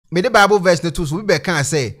me the Bible verse na to so we be kan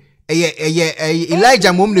say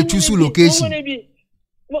Elijah mom na choose location.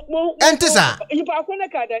 Entisa. You pa akona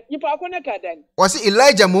kadan. Was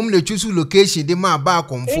Elijah mom na choose location the man ba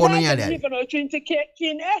konfo no ya there.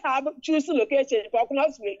 King Ahab choose location for akona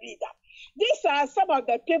leader. These are some of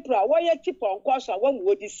the people who are tip on course one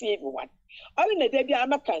would deceive one. Only they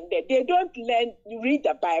don't read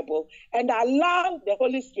the Bible and allow the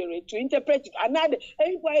Holy Spirit to interpret it. Another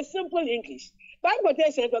simple English. Bible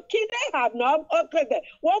says the king have no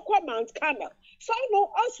walk Mount Carmel. So no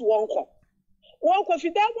us one if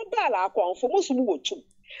that bala for Muslim wood too.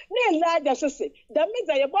 Nay lad say that means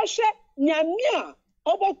I boshe nyamia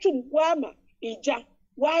over to Wama Ija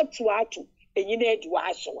Watu and you need to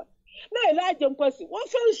wash one. Na Elijah person one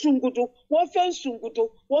fence sungudu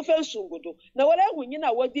na wala hunyi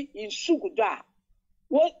na wadi insugudu a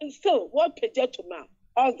what still what peje to ma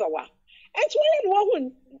ozawa enti wala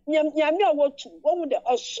no nyame a wotu wo de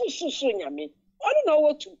osususu nyame onu na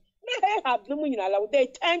wotu na have them nyina la they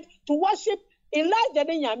tend to worship Elijah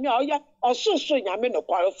de nyame a oya osususu nyame no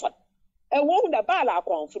kwalfa e wo da bala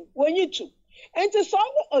akonfu wonyi tu enti so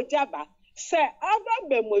Ogyaba say Avram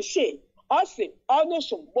Ben Moshe also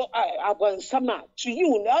some abonsama to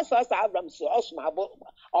you also Avram so also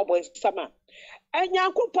abonsama and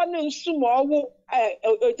yankopon nsumo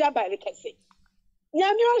Ogyaba lekese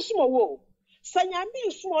nyame osumo wo sanyame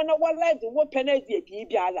nsumo na wala de wo penadi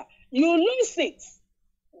bibiala you lose it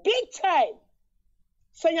big time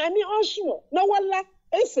sanyame osumo na wala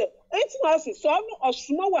ese enti so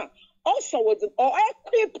osumo wa also with or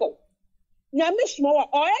people nyame small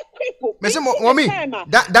or people. Mommy,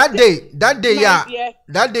 that day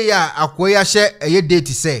ya akoya she eye date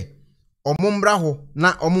say omumbra ho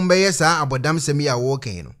na omumbeye sa abodam semi ya wo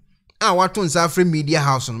kan no a wato nsa free media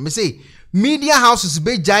house no me say media houses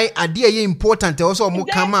be jai ade ye important also omu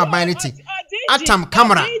kama abanity atam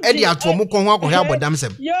camera e de ato omu kon ho akohwe abodam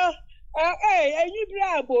sem you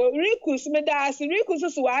bravo, Rikus Medas,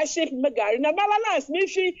 Rikus wa shape Magari, na Malalas,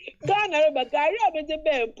 Mishi, Ghana, Bagari,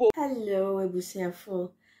 Bempo. Hello, Exp0ses.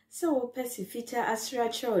 So, Percy feature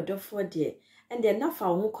Asracha or for dear, and then now for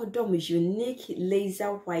Uncle unique laser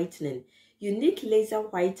whitening. Unique laser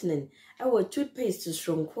whitening. Our toothpaste to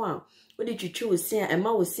strong quam. What did you choose? Say, and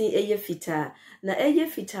ma was saying a year fita. Na a year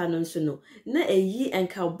fita non sono. Na a ye and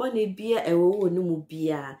carbonate beer, a wo no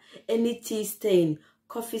beer. Any tea stain.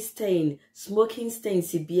 Coffee stain, smoking stain,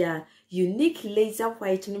 sibia, unique laser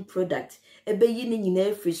whitening product. Ebe yini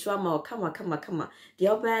nyina free swama or kama. The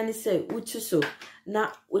obani say uchu so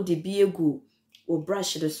na odi biegu or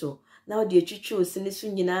brush the so. Now the chuchu sinisu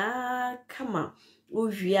nyina kama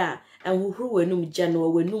uvia and who wenum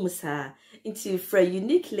jano wenum sa into free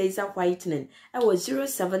unique laser whitening. I was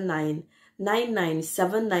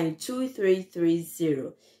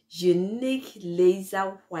 07999792330. Unique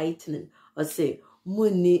laser whitening or say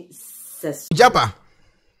money says Ogyaba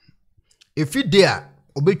if you dare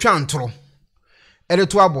obetwa ntro ede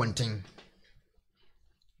to abonten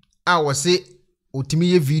a wo se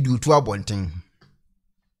otimi ye video to abonten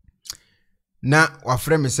na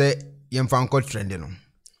wafre me se yemfa nko trend no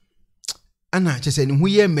ana chese ni hu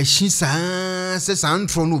ye machine sa se san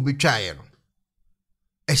ntro no obetwa ye no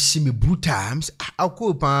ehyi me brutal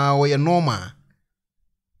akopa wo ye normal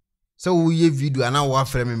so wo ye video ana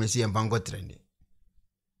wafre me se yemfa nko trend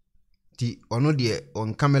ono de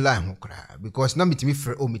on camera ho kra because na mitimi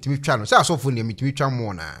frɛ o mitimi twa no say asofo ne mitimi twa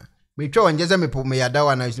mo na me twa won jeze me po me yada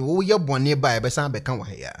wa na wo ye bone ba e be san be kan wa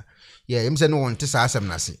ya ye yem se no won te sa asem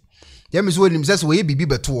na se ye me so nim se wo ye bibi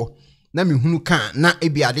beto na me hunu kan na e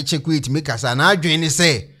bi ade check wait me kasa na adwen ne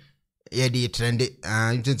se ye de trend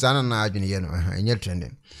ntinta na adwen ye no enye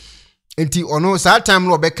trend enti ono sa time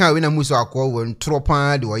no be kan we na muso akọ won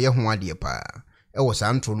tropa de wo ye ho ade pa e wo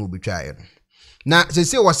sa ntro no obetwa ye no na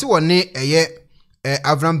sese wase wone eye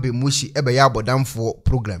Avram Ben Moshe ebe ya abodamfo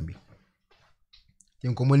program bi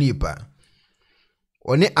yenkomo ni pa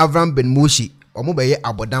one Avram Ben Moshe omo be ye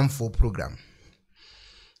abodamfo program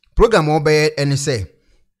obe ene se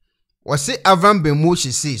wase Avram Ben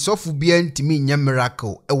Moshe se sofu bia ntimi nya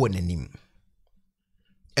miracle ewo nanim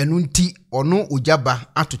enu nti ono Ogyaba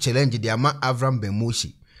ato challenge de ama Avram Ben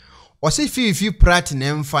Moshe wase fifi prat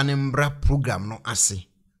na mfa ne mbra program no ase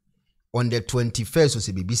on the 21st of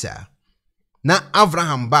Sebibisa. Na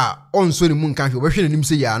Abraham ba onso ni mun kan hwe obehwe nanim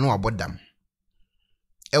se ya no abodam.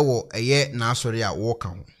 Ewo eye na asori a wo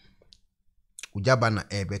kan ho. Ogyaba na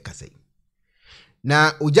ebe kasai.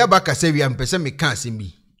 Na Ogyaba kasai wi ampese me kan asem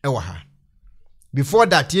bi ewo ha. Before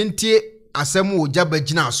that yentie asem Ogyaba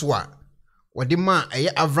gina so a wode ma eye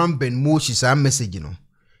Avram Ben Moshe sa message no.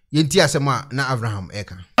 Yentie asem a na Abraham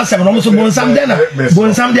eka. Asem no so bonsam de na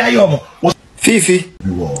bonsam de ayomo. Fifi.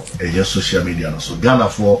 We were social media. So Ghana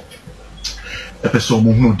for episode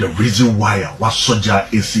know the reason why was soldier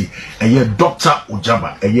AC and Dr.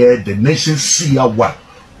 Ogyaba the nation see what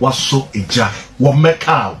was so eja what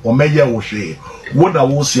meka what meya wo what I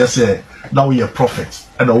was say now we are prophet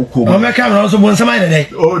and I will meka also bon sama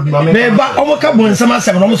dey me ba o meka bon sama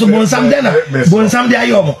asem no so bon sam dey na bon sam dey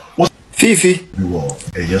ayo Fifi. We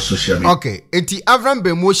were social media. Okay, enti Avram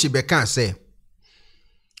Ben Moshe beka say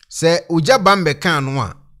Ogyaba mbeka no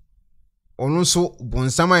a ono so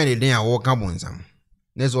bonsam an den a wo ka bonsam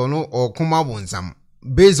nezo no okuma bonsam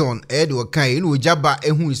based on ed wo kan ene Ogyaba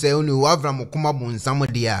ehu se ono Avram okuma bonsam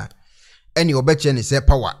de a ene obeche ne se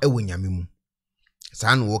power e wonyame mu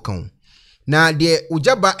sa no wo kan na de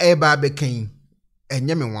Ogyaba e ba bekan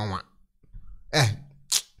enye me wanwa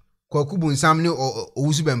kwaku bonsam ne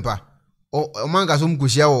owusu bempa o manga so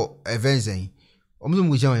mkoshia wo events en omso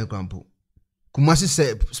mkoshia wo krampo Kumasi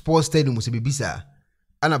se sports stadium se bibisa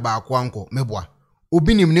ana ba kwa anko meboa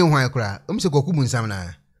obinim ne hwan kra omse kwaku bunsam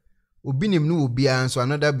na obinim ne obi anso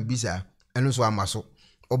another bibisa eno so amaso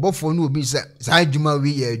obofo ne obi sa adwuma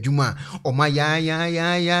wi ya adwuma oma ya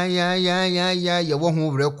wo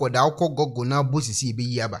ho record akogogo na bosisi be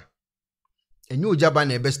yaba enye Ogyaba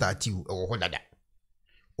na ebe start you ewo ho dada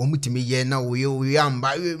omutimi ye na oye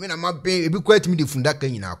amba me na mabe ebi kwatimi de funda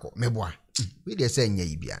kan nyina akọ meboa we de se nya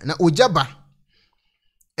yibia na Ogyaba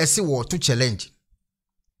esi wo to challenge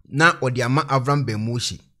na odiama Avram Ben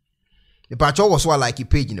Moshe the pacho was so like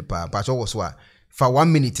page ne pa pacho was so for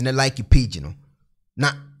 1 minute na like page no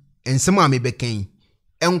na ensema me beken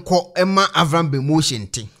enko ema Avram Ben Moshe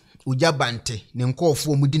nte Ogyaba nte ne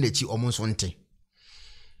nkofo mu di nachi omo so nte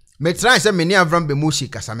me try say me ne Avram Ben Moshe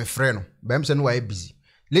kasa me frɛ no bam se no wa busy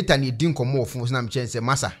later ni din komo ofo so na me chen say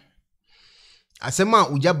masa asema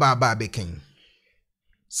Ogyaba ba beken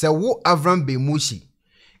se wo Avram Ben Moshe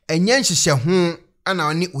enyen hihye ho ana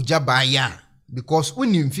oni Ogyaba ya because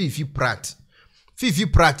unim fifi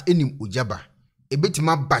prat enim Ogyaba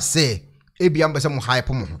ebetima base ebia mbese mo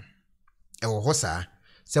hype mo ho ewo ho saa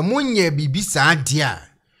se monye bibi saa dia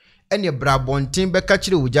ene brabonten beka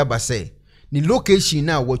kire Ogyaba se ni location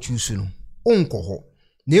na wo choose no onko ho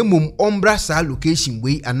na emom ombra saa location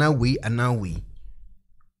we ana we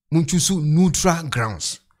mun choose neutral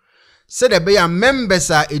grounds said be ya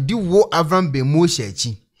members a edi wo Avram Ben Moshe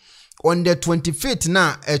achi on the 25th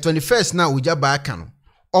na 21st na Ogyaba aka no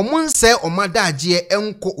omunse omadaje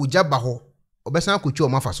enko Ogyaba ho obesan akotwa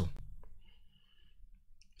omafaso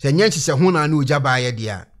se nyanchi se ho na Ogyaba ye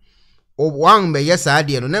dia o wan be yesa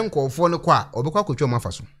de no na nkofo no kwa obekwa akotwa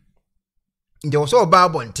omafaso nje wo so ba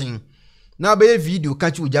bonten na be video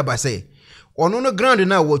kachi Ogyaba se ono no ground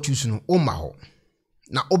na wo choose no o ma ho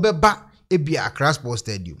na obeba ebia Accra Sports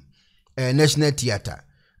Stadium National Theatre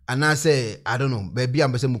and I say I don't know baby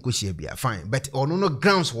am say mukoshi bia fine but ono no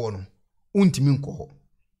grounds wo no untimi nko ho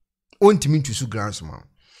untimi choose grounds ma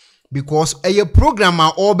because a program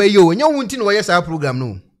a obey you nya wunti no yes our program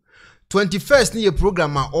no 21st ni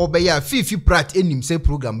program a obey ya fifi prat enim say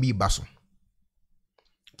program bi baso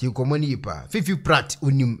ti komoni pa fifi prat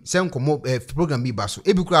onim say nkomo program bi baso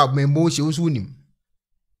ebi kura membo she usu onim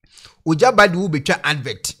Ogyaba de wo betwa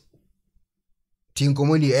advert tin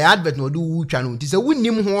komoni advert no do wu twa no ti se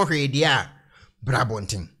wunnim ho hwe de a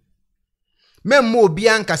brabonten memmo obi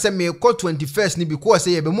anka se me ko 21st ni because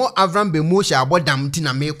say ye be mo Avram Ben Moshe abodam ti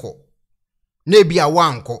na me ko na bia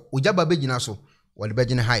wanko Ogyaba begina so wole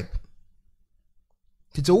begina hype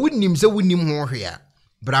ti se wunnim ho hwe a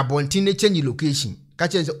brabonten ne change location ka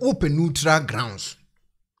chen se open neutral grounds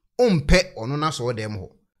ompe ono na so dem ho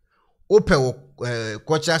ope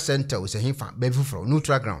culture center we se hinfa be fufro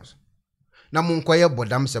neutral grounds na munkoye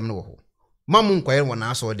bodam sem no ho ma munkoye wona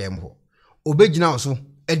aso dem ho obegina so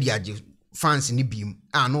edi age fans ni biem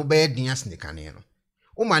no be din asnika ne no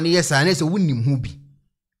o ma ne yesa na se wunnim hu bi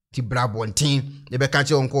ti brabonten ne be ka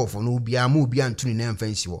che onko ofo no bia ma obi antuni na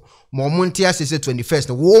mfansi wo ma omonte asese 21st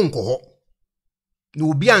no wo nko ho no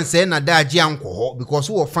obi anse na daage anko ho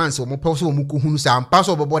because wo fans wo mo pe so wo mu ko hunu sa ampa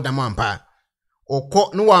so obodam ampa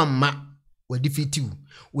okọ no wa ma wo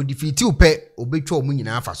defeative pe obetwa o mu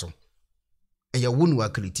nyina afa so eya wonu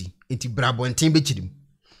akriti enti brabonten be chirim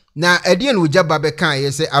na edie no Ogyaba be kan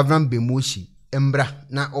ye se Avram Ben Moshe embra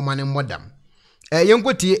na omane modam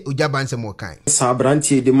yenkotie Ogyaba nsem o kan sa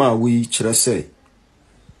brantie de ma wi kire se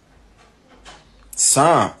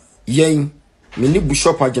sa yen mini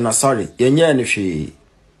bishop agina sare yenye ne hwe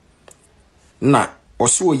na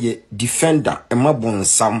oso ye defender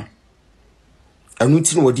emabonsam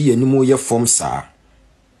anuti no wodi yanimo ye form sa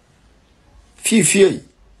fifie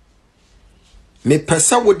me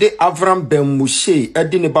pesa wode Avram Ben Moshe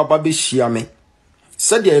edi ne baba be hia me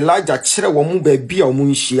said the Elijah chere wo mu ba bia wo mu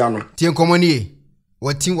nhia no tie komoni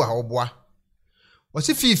watin wa oboa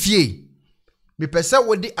wose fifie me pese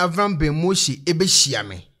wode Avram Ben Moshe ebehia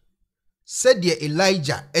me said the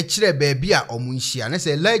Elijah e chere ba bia omu nhia na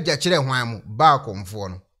say Elijah chere hwan mu ba akomfo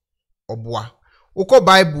no oboa uko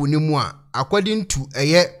Bible ni mu a according to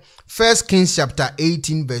 1 Kings chapter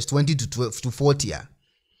 18 verse 20 to 40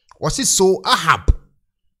 wose so Ahab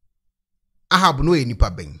no e nipa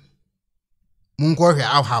ben munko hwe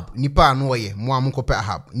Ahab nipa no ye mo amunkope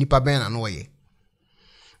Ahab nipa ben na no ye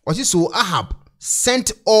wose so Ahab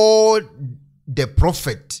sent all the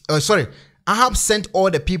prophet Ahab sent all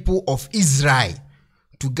the people of Israel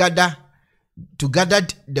to gather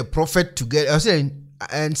the prophet together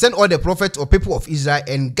and sent all the prophets or people of Israel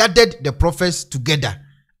and gathered the prophets together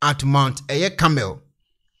at Mount Carmel.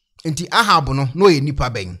 Inti Ahab no ye nipa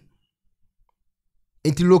ben.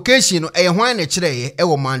 Inti location no hwan na kire ye e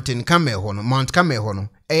wo Mount Carmel ho no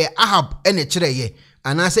Ahab ene kire ye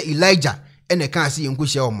anase Elijah ene kan se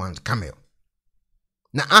yenkohia wo Mount Carmel.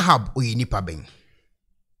 Na Ahab o ye nipa ben.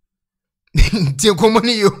 Tie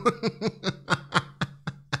komoni yo.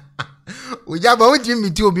 Ogyaba wonti mi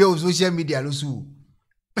ti obi o social media no so.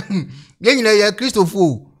 Yenyina ya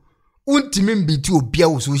Christopher untimi mbiti obi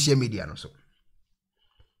o social media no so.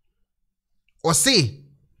 O say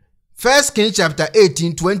 1 Kings chapter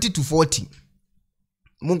 18 20 to 40.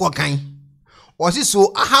 Mungo kan. O say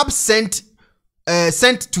so Ahab sent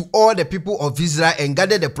to all the people of Israel and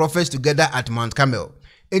gathered the prophets together at Mount Carmel.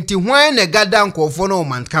 Enti hwan na gather nkofo no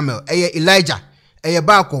Mount Carmel Elijah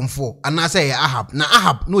ba konfo anase Ahab na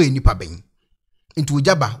Ahab no enipa ben. Enti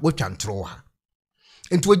Ogyaba wotwa ntro ha.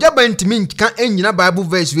 Enti Ogyaba ntimi kan enyina Bible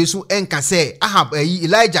verse we so enka se Ahab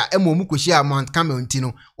Elijah emomu kohia Mount Carmel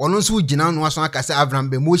ntino ono nso ugina no aso aka se Avram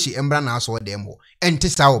Ben Moshe embra na aso dem ho enti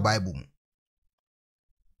sa wo Bible mu.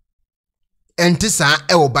 Enti sa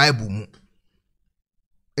e wo Bible mu.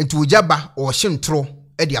 Enti Ogyaba o hye ntro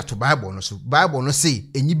e de ato Bible no so Bible no say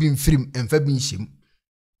enyi bi mfirim emfa bi nhyem.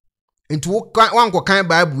 Enti wanko kan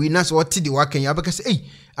Bible wi na so wote de wakan ya beka se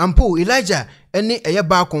ampo Elijah ene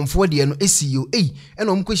ba konfo de no esiyo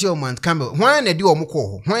ene omkohia Mount Carmel hwan na de omko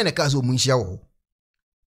ho hwan na ka so omunhia wo ho.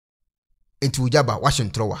 Enti Ogyaba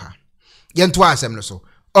Washington wa ha yento asem no so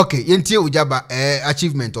okay yentie Ogyaba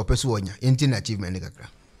achievement opeso onya yentie na achievement kakra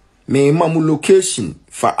me mamu location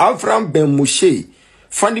fa Avram Ben Moshe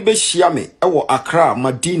fani be hia me wo Accra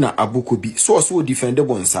Madina Abukobi so defend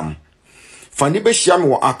bonsam fani be hia me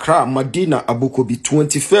wo Accra Madina Abukobi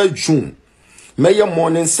 21st June Mayor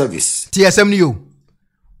morning service. TSM ni yo.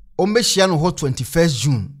 Ombe hia no ho 21st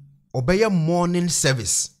June. Obeye morning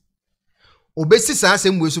service. Obesi sa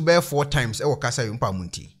asem we so be 4 times e wo kasa yo mpa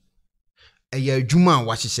munti. Eye adwuma a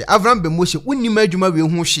wahyehyɛ. Avram Ben Moshe unnim adwuma we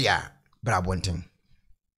hu hye a bra bonten.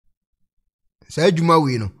 Sa adwuma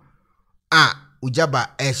we no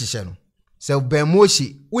Ogyaba hyehyɛ no. Sa Ben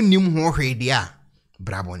Moshe unnim ho hwe de a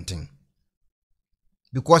bra bonten.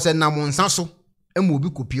 Because na monsa so emu obi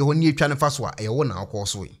kopie ho ne etwa ne fa so a eyewo na akọ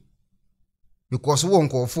so yi because wo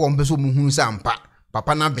nkofo ombeso muhunu sa ampa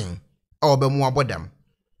papa na ben a obemu abodam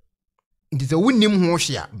nti se wunnim ho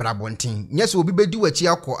hwe a brabonten nyese obi bedi wachi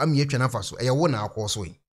akọ am ye etwa na fa so eyewo na akọ so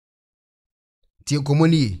yi tie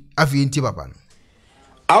komoni afi nti papa no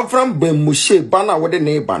Avram Ben Moshe bana wode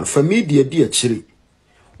ne ban family di akire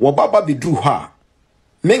wo baba bedru ha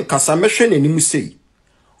men kasa mehwe nanim sei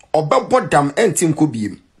obebodam entim ko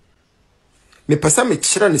biem me pesa me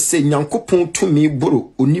kire ne se nyankopon tumi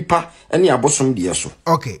buru onipa ene abosom de so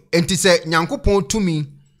okay enti se nyankopon tumi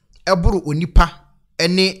eburu onipa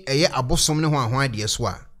ene eye abosom ne ho ahwan de so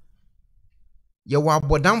a ye wa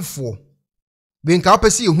abodamfo be nka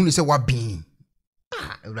opese ehunu se wa bin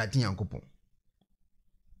ewrati nyankopon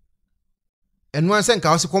enu anse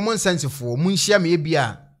nka wose common sense fo munhia me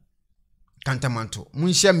bia kantamanto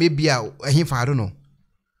munhia me bia ehifado no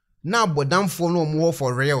na abodamfo no mo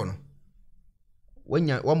for real no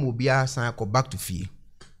wamo bia san go back to fear.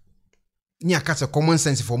 Ni akasa common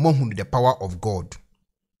sense for more the power of God.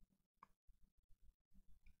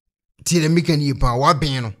 Ti the mekani pa wa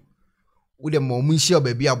ben no. Wo de mo munhia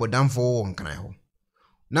baby abodamfo won kan ho.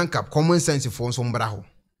 Na nka common sense for nso mbra ho.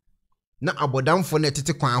 Na abodamfo na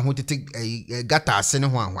tete kwan ho tete gata ase ne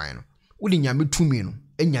ho ahwan no. Wo de nyame tumi no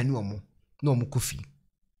anyane omo na omo kofi.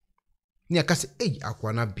 Ni akasa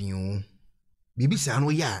akwana bin bibi sa no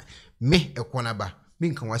ya me ekwana ba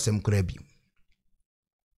minka wasem kura bi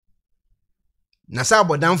na sa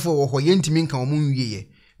abodamfo wo ho yentimi nka omu nwiye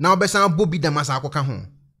na obesan bobi damasa akoka ho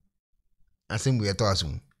asem we to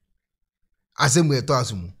asumu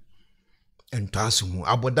ento asumu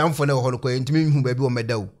abodamfo na wo ho ko yentimi hu ba bi o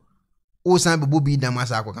medawo o san bobi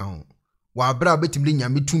damasa akoka ho wa bra betimli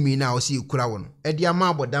nyame tumi na o si ekura wo no e dia ma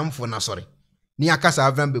abodamfo na sori ni akasa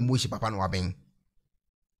Avram Ben Moshe papa no waben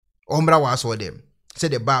omra wa so dem say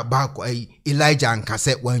the ba ko Elijah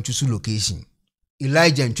ankase wan chusu location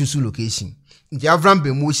Elijah nchusu location nti Avram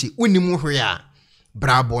Ben Moshe unim hwe a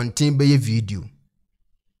bra bonten be video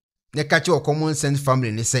ne ka che common sense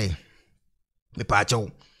family ni say me pa che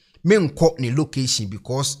me nko ni location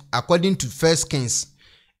because according to First Kings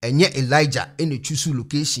enye Elijah ene chusu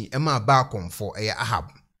location e ma ba komfo eye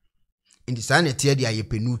Ahab in the sane tie dia ye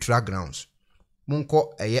neutral grounds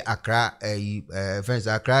munko eye Accra friends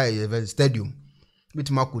Accra stadium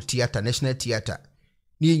bitima ko theater national theater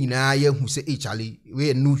ni nyina ye hu se echale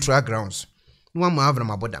we neutral grounds no ma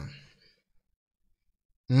Avram abodam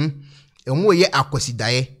enwo ye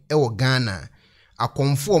akwasidaye e wo Ghana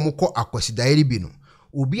akomfo omko akwasidaye ri bi no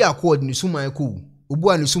obi akọ ni suma ko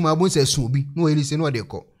obu ani suma bo nse sun obi no eri se no de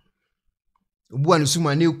ko obu ani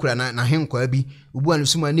suma na ekura na henkwa bi obu ani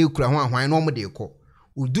suma na ekura ho ahwan no mo de ko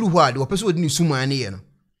oduru ho ade opeso odi ni suma na ye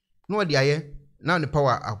no de aye na ne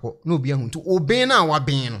power akọ no obi ahun to oben na wa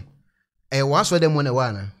ben no wa so dem na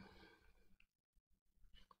wa na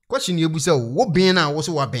question ye busa wo ben na wo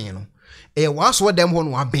so wa ben no wa so dem ho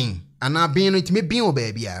no wa ben ana ben no itime ben o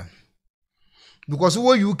ba bia because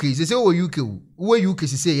wo UK say wo UK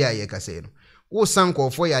say ya ka say no wo sanko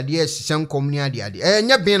for ya de sankom ni ade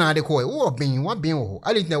nya ben na ade ko wo ben wa ben wo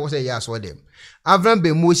ali na wo say ya so dem Avram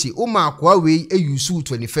Ben Moshe o ma kwa we eyusu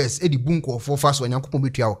 21st edi bunko for fast Onyankopon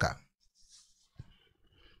betua woka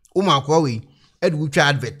o ma kwa we edi wutwa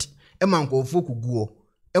advert e ma nkofo kuguo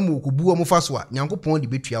e ma okubuo mo faso a Nyankopon de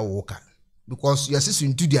betua woka because yasisu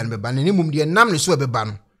ntudi an beba ne mum de nam ne so beba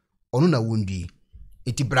no ono na wondie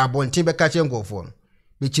eti brabo ntin be ka che nkofo no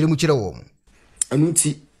be kire mu kire wo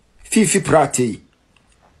anuti fifi prate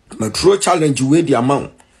matro challenge we di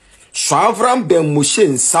amount so Avram Ben Moshe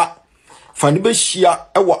nsa fani be hia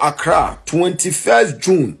e wo Accra 21st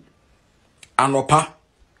June anopa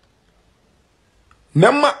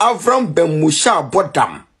mema Avram Ben Moshe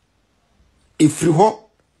abodam efri ho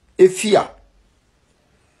efia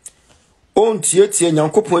on tie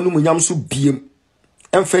Nyankopon anu munyam so biem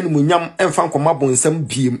emfa ni munyam emfa nkoma bonsam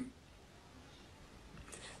biem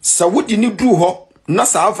sa wodi ni duru ho na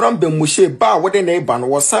sa Avram Ben Moshe ba wode na iba no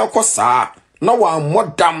wosan kosa na wa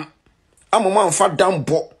modam amoma mfa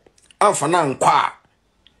dambo amfa na nkwa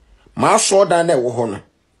ma so dan na wo ho no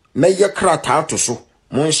meye krata to so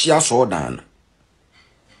monhia so dan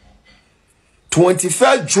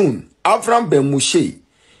 21st June Avram Ben Moshe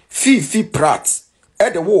fifi prat e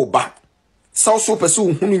de wo ba sa so pese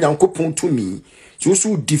hunu Nyankopon tumi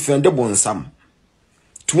so defend bonsam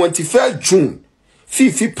 21st June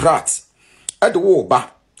fifi prat ede wo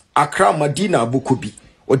ba Accra Madina Bukobi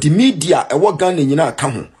odi media e wo Ghana nyina aka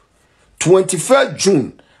ho 21st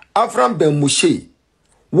June Avram Ben Moshe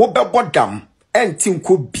wo bebodam enti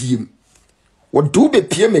nko biem wo do be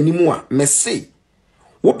pie manimu a mese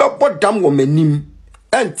wo bebodam wo manim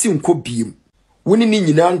enti nko biem woni ni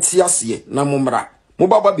nyina nte ase na momra mo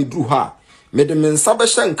baba beduru ha mede mensa be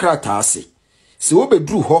hye nkrata ase se wo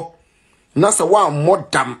beduru ho na se wa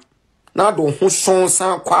modam na do ho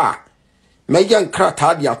sonsan kwa meye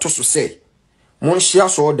nkrata de atoso se monhia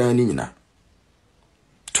so dan ni nyina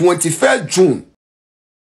 21st June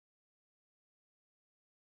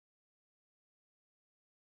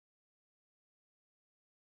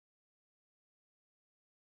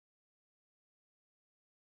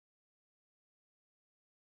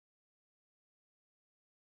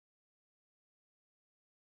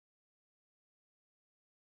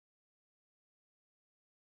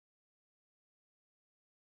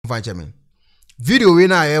video we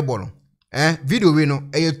na ebo no video we no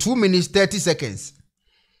 2 minutes 30 seconds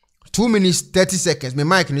 2 minutes 30 seconds me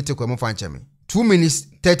mic ni tekwa mo fanche me 2 minutes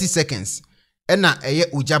 30 seconds na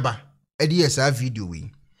Ogyaba edi esa video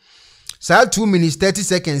we sa 2 minutes 30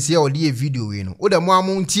 seconds here odi video we no o da mo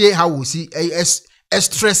amuntie ha wo si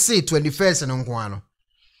Exp0ses 21st no nko ano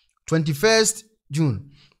 21st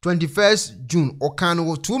June okano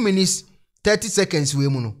 2 minutes 30 seconds we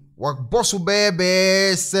mu no wa boss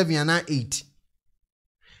bebe 7 and 8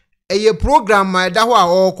 eye program ma da ho a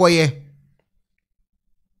okoye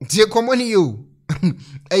tie komoni yo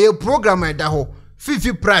eye program ma da ho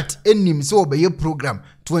fifi prat enim so obeye program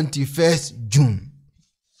 21st June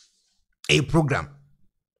a program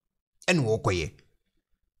en wo okoye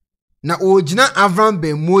na ojina Avram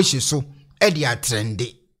Ben Moshe so e dia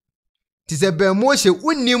trende ti se Ben Moshe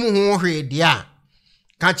unim ho hwe dia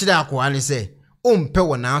ka kire akwa ne se ompe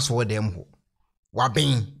wona aso dem ho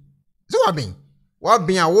waben so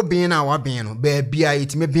waben a wo ben na waben no ba bia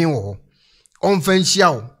itime ben wo ho omfa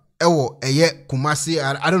nhia wo ewo eye Kumasi,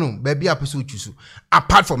 I don't know, baby episode chusu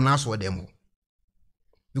apart from na so dem ho.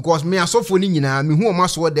 Because me asofo ni nyina me hu o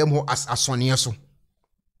maso dem ho as asone so.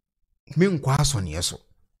 Me nkwa asone so.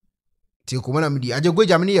 Ti ko na me di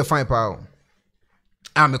agegwa me ye fine pa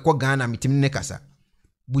o. Me ko Ghana me tim ne kasa.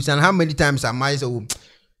 Busan how many times am I so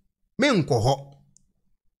me nko ho.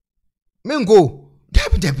 Me nko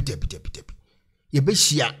debi. Ye be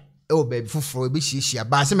hia e baby foforo be hia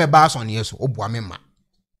ba se me ba asone so oboa me ma.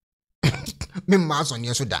 Me ma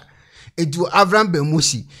asone so da. Edu Avram Ben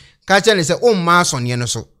Moshe kacha ne se o ma asone no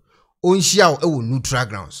so. O nhia e wo neutral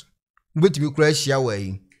grounds. Mbetimi kura hia wa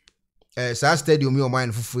yi. Sa stadium yo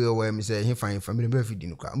man foforo wa me se he fine family be fidi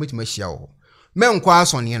no kura. Mbetimi hia wo. Me nkwa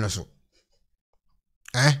asone no so.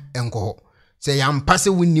 Enko se yam passe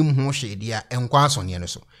winnim ho hwede a enkwa asone no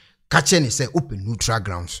so. Kache ne se open neutral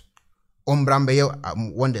grounds. Ombrambe ye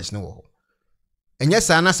wonders no wo. Enye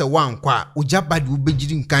sa na se wankwa Ogyaba de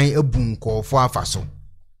obegiri nkan abu nkofo afaso.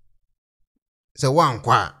 Se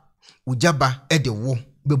wankwa Ogyaba e de wo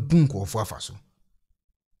bebu nkofo afaso.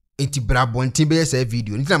 Enti brabontin be se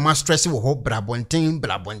video ntina ma stress wo ho brabontin.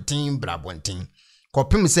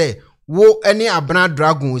 Kopim se wo ene abna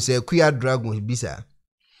dragon se kuya dragon bisa.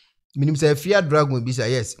 Minim se fear dragon bisa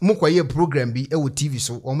yes. Mukwaye program bi e wo TV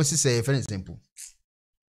so o mo se for example.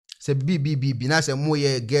 Se bi na se mo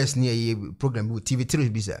ye guest ni ye program bi TV3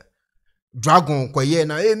 bisa. Dragon kwaye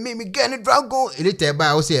na me get dragon elite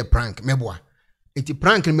ba o se prank meboa. Eti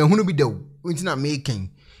prank me hunu bi daw. Nti na making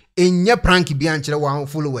enye prank bi ankyere wa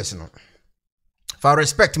followers no. For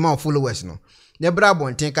respect my followers no. Ne bra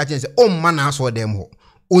bonten ka chen se o man na so dem ho.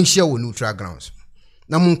 On share wo neutral grounds.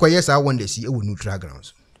 Na mun kwaye sa won de si e wo neutral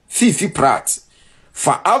grounds. Fifi Pratt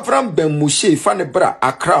fa Avram Ben Moshe fa ne bra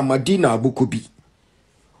Accra Madina Abukobi.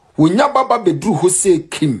 Ogyaba ba bedru ho se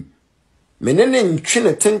kim. Menene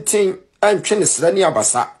ntwene tenten antwene srani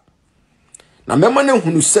abasa. Na mema ne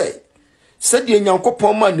hunu se de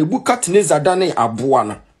Nyankopon ma Nebukadnezar dane aboa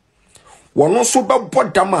no. Wono so be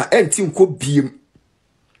bodama anti nko biem.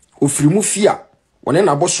 Ofirimu fia wone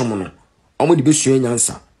na bosom no. Omo de besua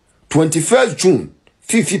nyansa. 21st June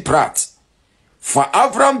Fifi Pratt fa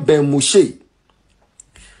Avram Ben Moshe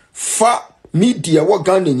fa media wo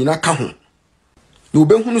Ghana nyina ka ho. No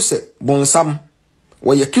be hunu se bonsam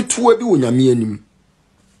wo ye ketuwa bi wo nyame anim.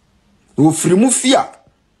 No firimu fia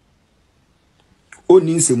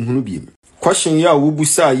oni nsem hunu biem. Question ya wo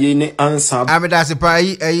busa ye ne answer. Amedase pa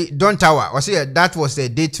Don Tower. Was say that was a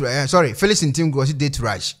date sorry, Felix Ntim was date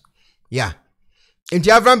rush. Yeah. Enti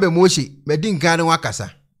Avram Ben Moshe medin kan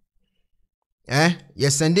wakasa.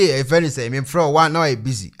 Yesterday a friend say me for one now I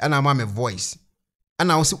busy and I'm my voice.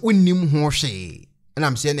 And I was unnim ho hwe. And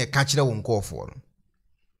I'm saying a catch the one call for.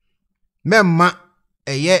 Memma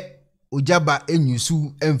eye Ogyaba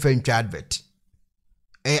enyusu emfantwa advert.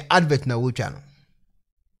 Advert na wo twa no.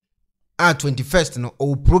 21st no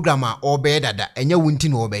o program a obey dada enye wunti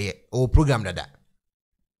no obeye o program dada.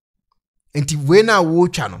 Enti we na wo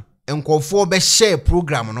twa no enkofo be share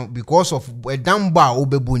program no because of a dambo a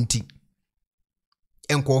obebonti.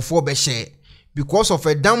 Enkofo be share because of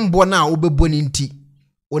a dambo na obeboni nti.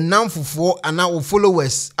 Onamfofo ana o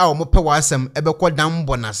followers a o mope wasem ebekọ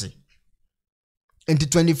dambo nase. Enti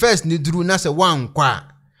 21st ni duru na se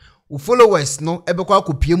wankwa o followers no ebekọ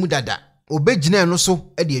akopie mu dada. Obegina no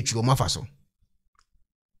so e de atwuo mafaso.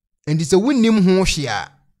 Enti se wunnim ho hwe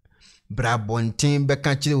a brabonten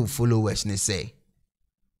beka kire o followers ne say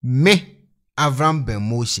me Avram Ben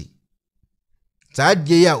Moshe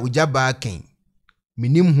saadie ya Ogyaba ken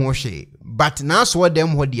minim ho hwe but na so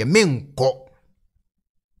dem ho de menko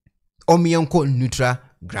omienko neutral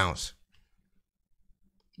grounds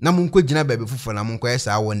na munko gina baabi fufo na munko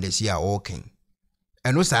esa wonde si a oken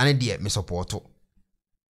eno sa ne de me supporto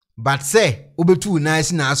but say obetu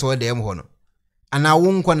nice na so dem ho no ana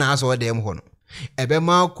wonko na so dem ho no ebe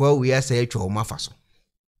ma kwa wi asa etwa o mafaso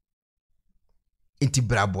enti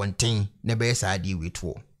brabonten ne be sa ade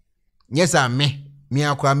wetuo nyesa me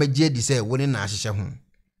akwa megye di say woni na ahyehye ho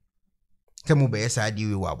temu be sa ade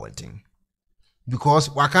we wa bonten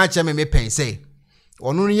because waka che me pen say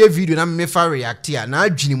onu no ye video na me fa react ya na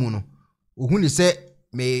adwini mu no ohuni say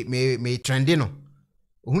me trending no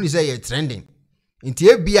ohuni say ye trending enti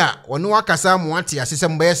ebia onu wakasa mo ate ase say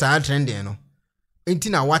mbe sa trending no enti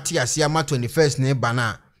na wate ase ama 21st ne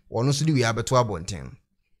bana onu so di we abeto abonten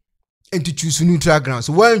enti choose neutral grounds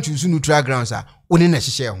one choose neutral grounds a oni na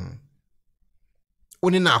hyehye ho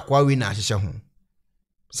oni na akwa we na hyehye ho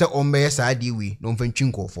say ombe sa ade we no mfantwi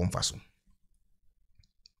nkofo mfaso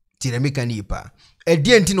tire mekanipa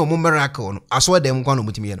edi enti no mo miracle no aso dem kwa no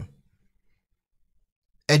mutimi no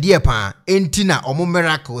Edie pa entina omo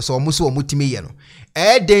miracles omo so omo timi ye no.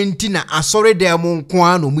 Entina asore de mo nko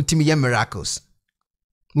an omo timi ye miracles.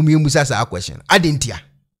 Mumi musa sa question. Adentia.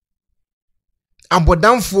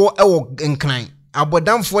 Abodamfo ewo nkran.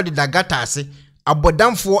 Abodamfo de dagata ase.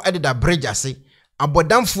 Abodamfo de da bridge ase.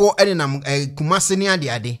 Abodamfo de na kumase ni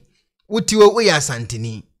ade. Utiwe uya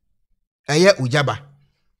asantini. Eye Ogyaba.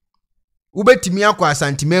 Ubetimi akwa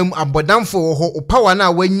asantimem abodamfo ho opawa na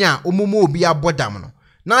wanya omumu obi abodam no.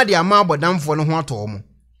 Na de ama abodamfo no ho ato omo.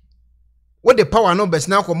 Wo de power no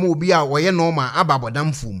besna akwa mo obi a woye no ma aba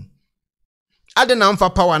abodamfo mu. Ade na mfa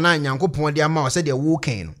power na Nyankopon de ama wo se de wo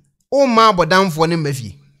kan no. O ma abodamfo ne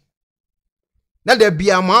mafie. Na de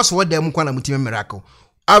bia ma so dem kwa na mutime miracle.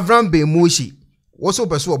 Avram Ben Moshe wo so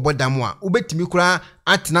peso obodam a ubetimi kura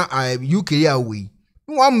atena UK a we.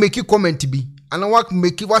 Wa make comment bi ana wa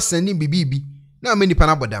make wa sending bibi na many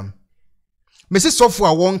pana bodam. Mesi sofo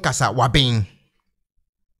a won kasa wa ben.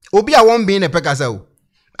 Obi a won ben na pekasa o.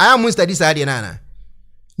 Aya mun study side na.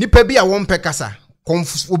 Nipa bi a won pekasa.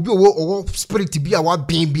 Obi o spirit bi a wa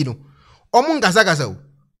ben bi no. Omun kasa o.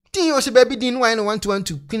 Tin o se baby din wa no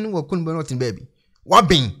 112 kin wo kun be nothing baby. Wa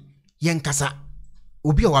ben yen kasa.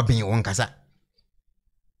 Obi a wa ben won kasa.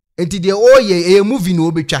 Enti de oye movie no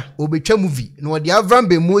obetwa movie no de Avram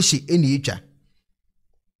Ben Moshe eni etwa.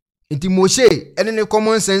 Enti Moshe ene ne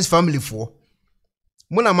common sense family fo.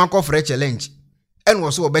 Mo na makọ for challenge. En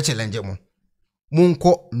wo so obe challenge mo.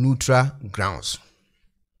 Monko neutral grounds.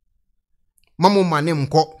 Mamu mane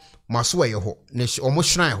mko maso ye ho ne omo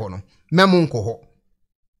shrine ho no. Memo nko ho.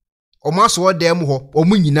 Omo aso dem ho,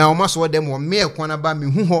 omo nyina omo aso dem ho me ekwana ba me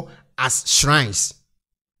hu ho as shrines.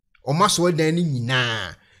 Omo aso dem ni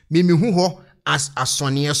nyina me hu ho as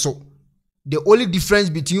asone so. The only difference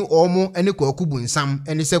between omo and kwaku bunsam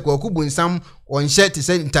and say kwaku bunsam on shirt to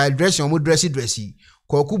say entire dress omo dressy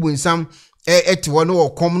kwaku bunsam et wono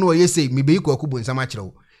or come no ye say me be kwaku bunsam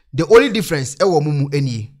achiro. The only difference e wo mumu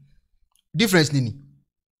eni difference nini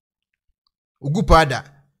ugupada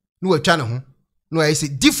no atwa ne ho no I say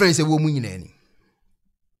difference e wo mu nyina ni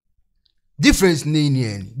difference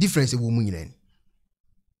ni difference e wo mu nyina ni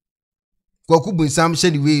kwaku bunsam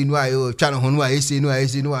shedi we no ayo twa ne ho no I say no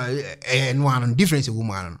no difference e wo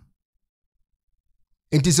mu ano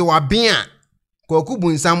enti se wa ben a kwaku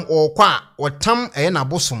bunsam okwa otam na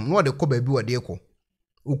bosom no de ko ba bi wode ko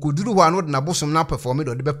ukoduru ho ano de na bosom na perform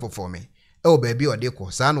de be perform e o ba bi wode ko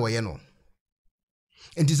sa na oye no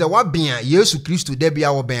enti se wa ben a Yesu Kristo de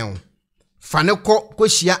bia wo ben fane ko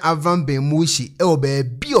hia Avram Ben Moshe o ba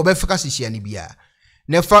bi obefika hia ne bia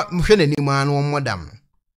ne fa mhwe nanim ano modam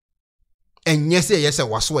enye se ye se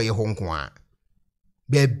waso ye ho nko a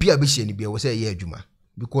ba bi a be hia ne bia wo se ye adwuma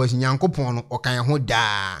because Nyankopon no okan ho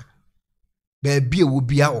daa ba bi a wo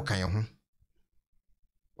bia okan ho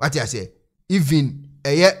what I say even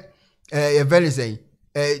ye very say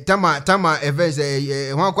tama very say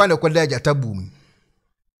ho akwa na koda jatabu mi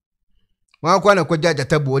na kwaja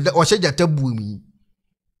jatabu o hye jatabu mi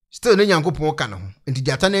still no Nyankopon ka no ho enti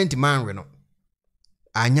jata na enti manwe no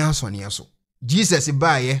anya so ne so Jesus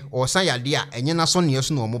baaye o san yade a enye na so ne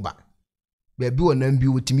so no mo ba bi wonam bi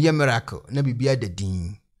wotimi ye miracle na bibia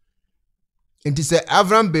dadin enti se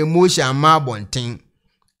Avram Ben Moshe ama bonten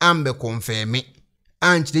ambe confirm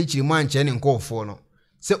anchiri mu anche ne nkofo no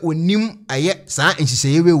se onim aye saa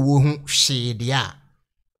nhise yewe wo hu hwede a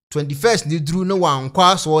 21st ni dru no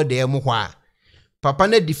wankwa so de mo hwa papa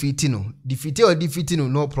na defeat no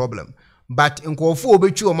no problem but nkofo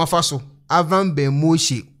obetwi o mafa so Avram Ben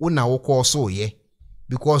Moshe una wo so ye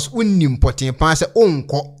because unnim poten pa se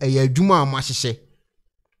onko eya adwuma amahyehe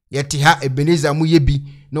yete ha Ebenezer mu ye bi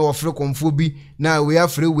na ofre konfo bi na we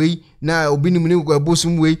afre we na obinim ni ko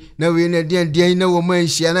abosum we na we na den na wo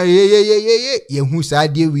manhia na ye hu saa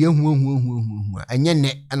de we hu anye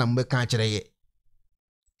ne ana mbeka kire ye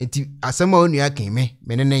enti asema onu akan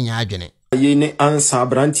me ne nya adwene ye ne ansa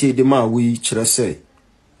brantie de ma we kire se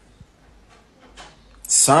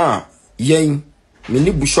sa yen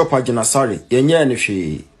mini bishop agena sare yenye ne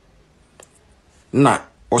hwe na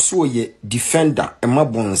oso ye defender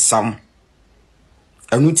emabonsam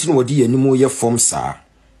anuti no wodi yanimo ye form saa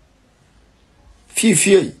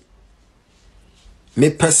fifie me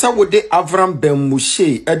pesa wode Avram Ben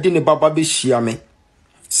Moshe edi ne baba be hia me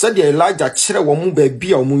said Elijah kire wo mu ba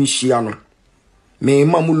bia wo mu nhia no me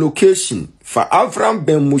mamu location for Avram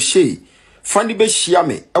Ben Moshe fani be hia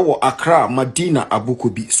me ewo Accra Madina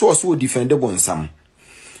Abukobi so defender bonsam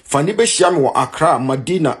fani be hia me wo Accra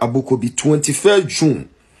Madina Abukobi 21st June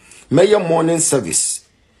May morning service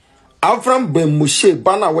Avram Ben Moshe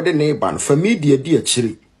bana wode ne ban family di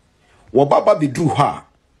akiri wo baba bedru ha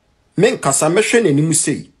men kasa mehwe nanim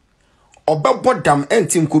sei obebo dam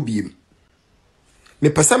entim ko biem me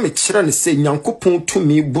pesa me kire ne se nyankopon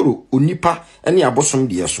tumi boro onipa ene abosom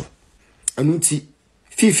de so anu nti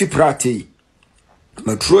fifi prate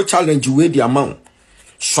matro challenge we di amount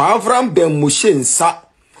so Avram Ben Moshe nsa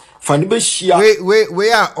fani be hia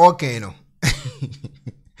we are okay no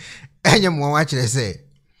enye mo wa kire se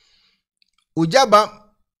Ogyaba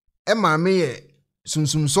e ma me ye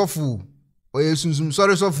sunsum sofu oye sunsum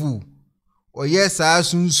sore sofu oye sa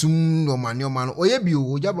sunsum no mane o man oye bi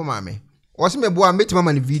Ogyaba ma me wose me bo a metima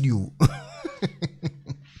man video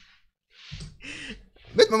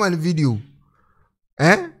metima man video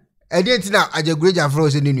edi na ajagreja fro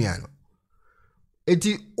se ni nua no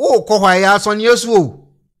eti o ko hwa ya asone yesu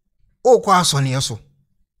o ko asone yesu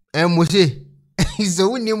Moshe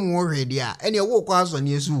izo woni mu hwede a ene wo ko asone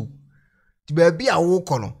yesu ti ba bi a wo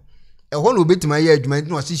ko no ho no betima ya adwuma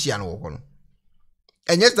no osihia no wo ko no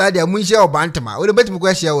enye sta dia mun hia obantama o de betima ko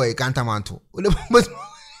hia wo ikantamanto o de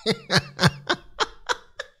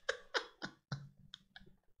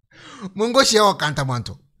mungo hia wo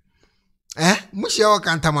kantamanto mu hia wo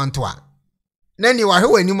kantamanto a nani wa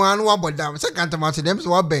hwe wani mu anu wabodam se kantamanto dem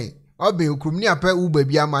so waben okrum ni apa uba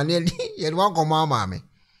bia ma ne ye wan koma ma me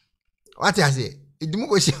wati ase idimu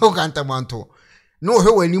ko hia wo kantamanto no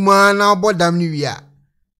hwe wani mu anu bodam ni wi a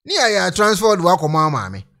ni ya transfer wa koma ma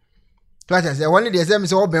me to ati ase woni de se me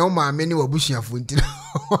se oben o ma me ni wabusuafo ntira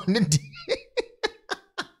oni di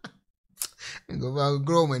go ba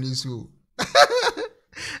grow mani so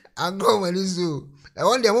agro mani so e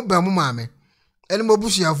won de mo ba mo ma me eni mo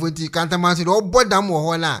busuafo ti kantamansi do bodam wo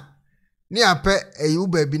ho na ni ape eyi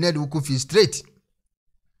ba bi na de ko fi straight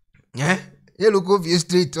ye lo ko fi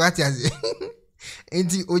straight wati ase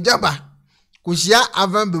enti Ogyaba kushia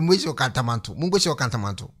Avram Ben Moshe kantamanto mungo shi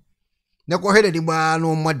kantamanto na ko hede di ba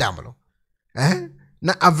no modam lo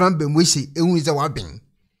na Avram Ben Moshe ehun ze wa ben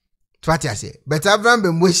twati ase but Avram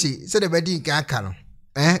Ben Moshe se de bedi nka aka no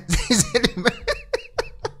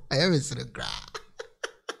I am Mr. Gra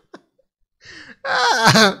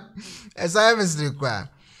esa Mr. Gra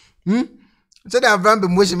se de Avram Ben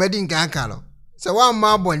Moshe medi nka aka no se wa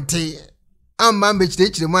ma bonte amma be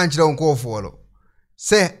chire man chire onko ofo lo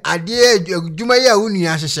se ade adwuma ya wunu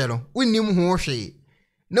ahyehyɛ no wunnim ho hwe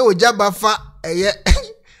na Ogyaba fa eye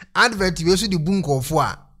advert we so di bunkofo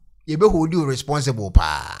a ye be hold you responsible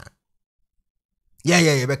pa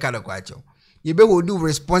ye be kala kwa cho ye be hold you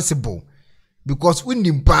responsible because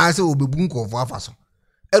wunnim pa se obebu nkofo afaso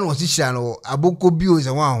eno o hyehyɛ no aboko bio se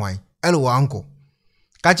wanwan eno wa anko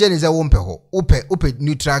ka che ne se wo mpe ho ope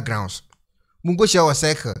neutral grounds mungo hye o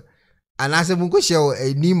cycle anase mungo hye o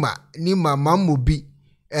nima mamobi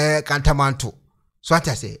kantamanto so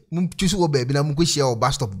atase mun tusu wo ba bi na mungo hye o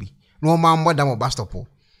bus stop bi no ma modam o bus stop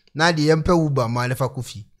na de yempa uba ma lefa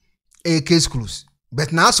kofi Exp0ses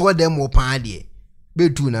but na so dem wo pan de be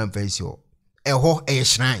tu na mfansi ho eho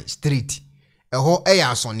shrine street eho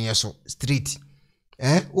asone so street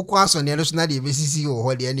ukọ asone no so na de be sisi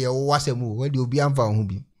ho de ne wo wasemu ho de obi amfa ho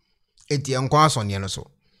bi eti enko asone no so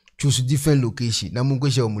choose different location na mungo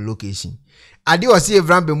hye o mu location ade o se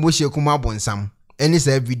Avram Ben Moshe kuma bonsam any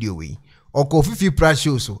say video we oko fifi pra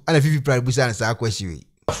show so ana fifi pra busa na sa kwashi we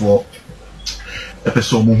for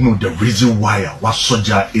Exp0ses the reason why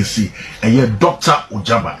Exp0ses Dr.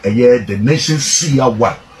 Ogyaba the Nation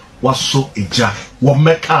waso eja wo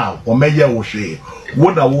meka wo meye wo hwe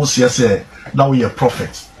wo da wo se now you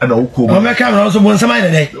prophet and o ko wo meka na so bonsam ai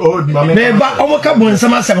dey me ba o meka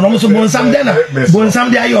bonsam asem no so bonsam dey na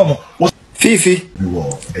bonsam dey ayo mo fifi we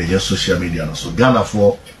were social media no so Ghana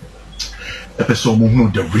for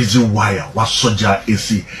Exp0ses the reason why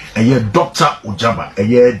Exp0ses Dr. Ogyaba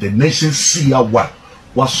the Nation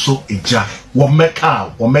waso eja wo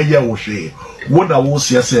meka wo meye wo hwe wo da wo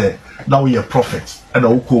se now you prophet and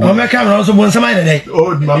o ko wo meka na so bonsam ai dey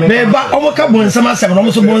me ba o meka bonsam asem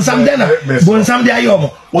no so bonsam dey na bonsam dey ayo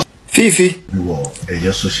mo fifi we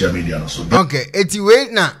were social media no so okay eti we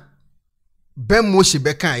na Ben Moshe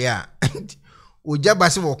beka ya Ogyaba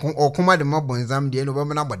se wo okoma de mabonsam de no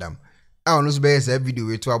be na bodam a ono so be say video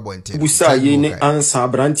we to abonte busa ye ne ansa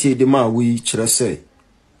brantie de ma we kire se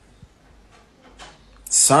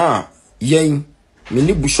sa yen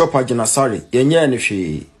mini bishop agena sare yenye ne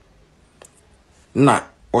hwe na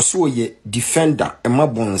oso ye defender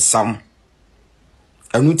emabonsam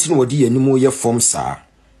anuti no wodi yanimo ye form sa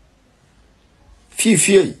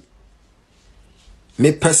fifie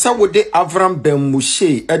me pesa wode Avram Ben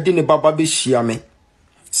Moshe edi ne baba be hia me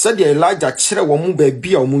said Elijah kire wo mu ba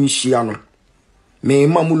bia wo mu nhia no me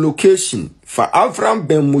ma mu location for Avram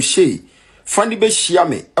Ben Moshe fani be hia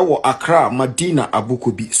me ewo Accra Madina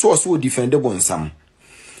Abukobi so defender bonsam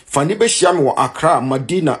Fani be shia me wo Accra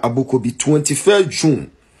Madina Abukobi 21st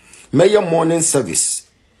June. Meya morning service.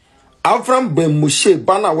 Avram Ben Moshe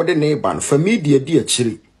bana wode ne ban family di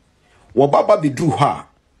achiri. Wo baba bidru ha.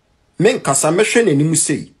 Men kasa mehwe n'anim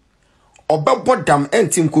sei. Obebo dam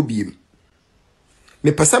entim ko biem.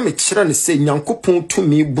 Me pesa me kira ne sei Nyankopon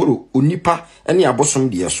tumi boro onipa ene abosom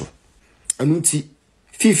de so. Anu nti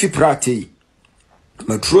fifi prate.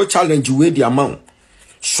 Metro challenge we di amount.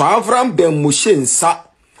 So Avram Ben Moshe nsa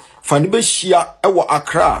fani be hia ewo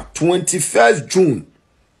Accra 21st June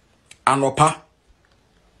anopa.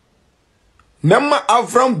 Mema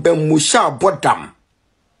Avram Ben Moshe abodam.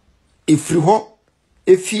 Efri ho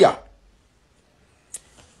efia.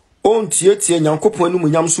 On tie Nyankopon anu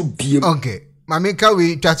munyam so biem. Okay. Mami ka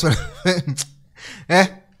we chat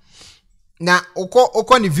na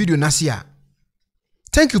oko ni video na sia.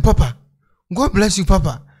 Thank you papa. God bless you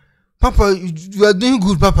papa. Papa you are doing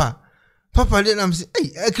good papa. Papa then I'm say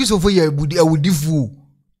hey Exp0ses here budi awudifu.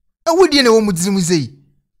 Awudi na wo mutimu say.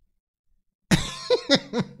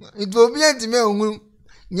 It will be enti me onwu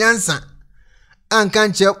nyansa. Anka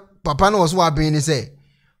nche papa na was wa ben ni say.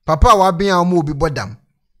 Papa wa ben a mo obi bodam.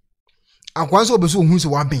 Akwanso obeso ohun se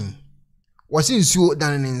wa ben. Wasi nsuo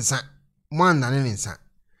dan ne nsa mo dan ne nsa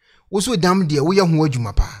wo so dam de wo ye ho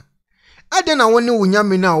adwuma pa ade na woni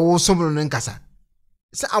wonyame na wo somro ne nkasa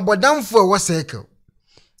se abodamfo e wo cycle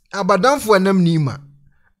abodamfo enam nima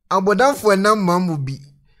abodamfo enam mamubi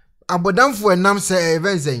abodamfo enam se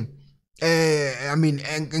evenzen I mean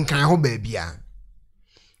nkan ho ba bia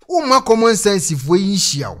wo ma common sense fo yin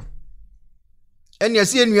hia wo ene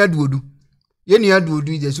ase enua duodu ye nua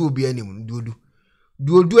duodu je se obi anim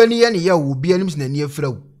duodu ani ye ne ya wo bi anim sina ni afra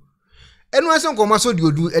wo enu ase nkoma so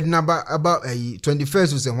duodu edinaba aba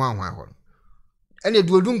 21st se ho anwa ho ene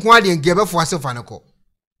duodu nko ade nge befo asefa ne ko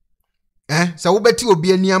sa wo beti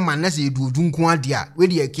obi ani ama na se duodu nko ade a we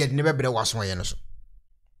de yaked ne bebre waso ye no so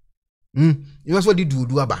you so di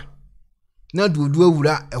duodu aba na duodu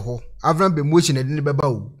awura eho Avram Ben Moshe na de ne beba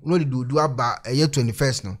wo no di duodu aba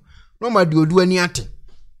 21st no ma duodu ani ate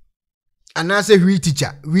anase we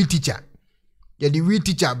teacher ya di we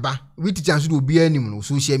teacher ba we teacher so do obi anim no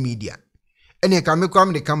social media ene ka me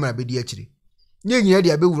kwam de camera be di akire nye nyina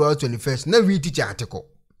de abewura 21st na we teacher ateko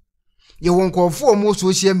ye won ko fo mo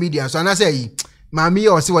social media so anase yi maami ye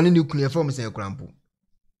o se woni ne kunu from se krampo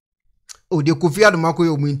o de Kofi Adomako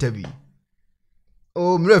yo mu interview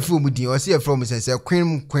o mre fi o mu din o se from se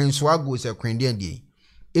queen swago se queen de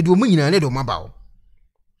edu mu nyina ne do mabao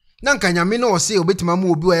na nka nyame na o se obetima ma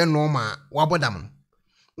obi o ye no ma wabodam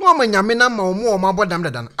no ma nyame na ma o mo mabodam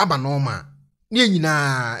dadan aba no ma ne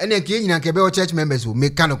nyina ene ke nyina ke be o church members o me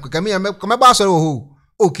kanu ka me ba soro ho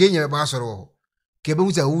o ke nyina ba soro ho ke be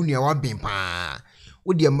wuza wu nua wa ben pa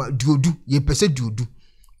wo de ma duodu ye pese duodu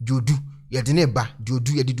ye de ne ba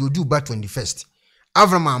duodu ye de duodu ba 21st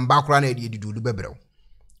Avram amba kura na ye de duodu bebrew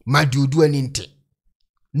ma duodu ani nte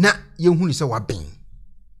na ye hunu se wa ben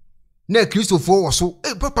na Exp0ses was so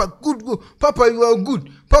hey papa good papa you are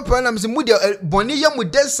good papa na me se mu de boni ye mu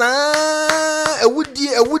desa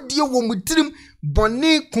ewudie wo mu tirim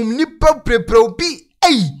boni kum nipa prepreobi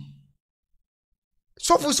hey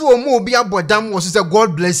so fu so mo obi abodam was say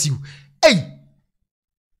God bless you hey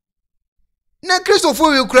na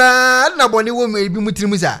Exp0ses we kra na boni wo me bi mu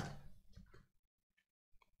tirim za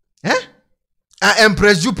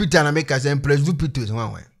Empress Jupiter na make us Empress Jupiter so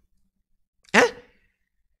wan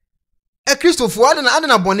Exp0ses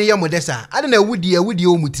adena bone ya modesa adena ewudie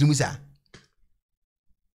o mutirimu sa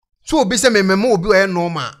so obi se memema obi o ye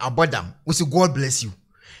normal abodam we say God bless you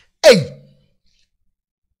hey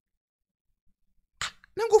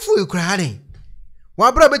na go fu yukrare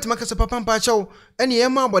wa bra betima kase papa mpa chawo ene ye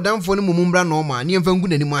ma abodamfo ne mumumbra normal ne emfa ngu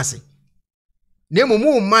nani ase ne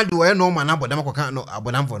mumu mad o ye normal na abodam akoka no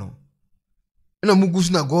abodamfo no ena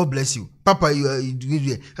mugusu na God bless you papa you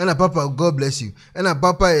ena papa God bless you ena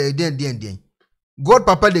papa den God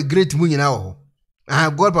papa the great mu nyina wo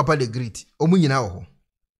God papa the great o mu nyina wo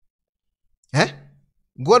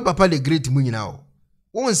God papa the great mu nyina wo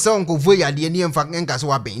won sa onko vo yade ne emfa nka so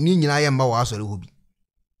wa ben ni nyina ye mba wa asore hobi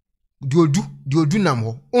diodu nam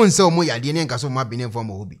ho won sa o mu yade ne nka so ma ben emfa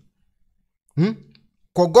ma hobi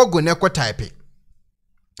kogogo ne ko type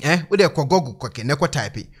wo de kogogo koke ne ko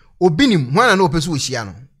type obinim hwana na opeso ohia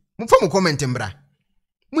no mfa mo comment mbra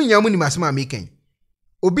munya munim asema meken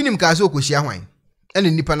obinim ka se okohia hwan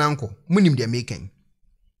ene nipa nanko munim de meken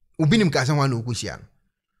obinim ka se hwana okohia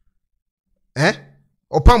no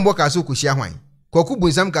opambo ka se okohia hwan koku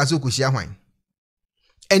bunzam ka se okohia hwan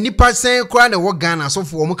enipa sen kra na wo Ghana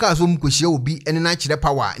sofo o muka so mkohia obi ene na kire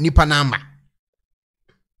power nipa na ama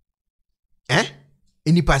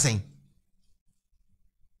enipa sen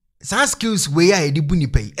Sa skills we are edi buni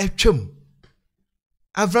pay etwam.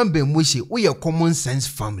 Avram Ben Moshe we a common sense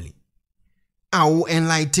family. Awo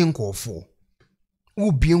enlighten kofo.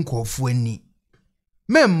 Wo bien kofo ani.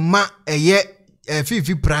 Memma eye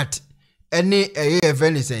fifi prat ene eye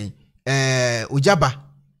venisen Ogyaba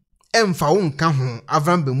emfa wo nka ho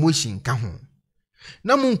Avram Ben Moshe nka ho.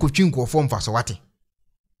 Na mun kotwi nkofo mfa so wate.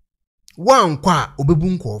 Wan kwa obebu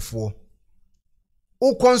nkofo.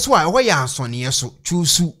 O konso a ho ya asone so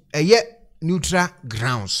chusu eye neutral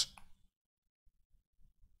grounds.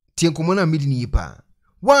 Tie komona midini yipa.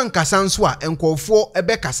 Wan kasa nso a nkofo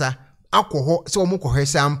ebe kasa akoho se omo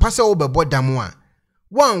kohese ampa se obebo dam a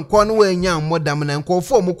wan kwa no wanya modam na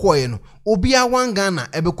nkofo omo koye no obi a wan Ghana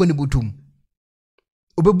ebe koni butum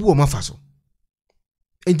obebu o mafa so.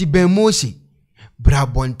 Enti Ben Moshe bra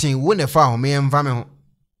bonten wo ne fa ho me mfa me ho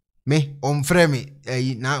me omfrɛ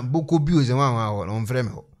me na boko bios wa omfrɛ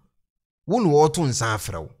me ho wo no woto nsa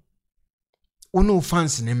afrɛ wo wo no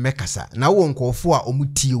fans ne mekasa na wo nkofo a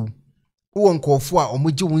omutie wo nkofo a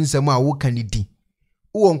omugye wo nsɛm a wo kanidi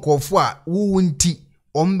wo nkofo a wo nti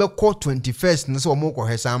ombekɔ 21st na sɛ omo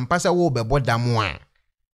kɔhesa mpasa wo bɛbɔ dam a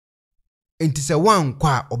enti sɛ wankɔ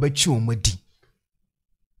a obɛtwe omadi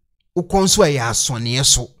wo konso ya asɔne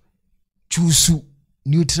so chusu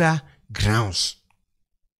neutral grounds.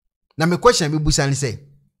 Na me question me busa ni say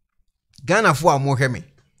Ghana fo a mo hwe me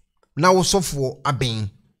na wo sofo aben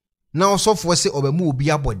na wo sofo se obemu obi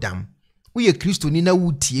abodam wo ye Kristo ni na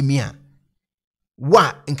wo tie mi a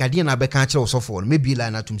wa nkade na abeka kire wo sofo no mebi la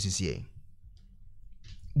na tum sisie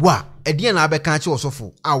wa ede na abeka kire wo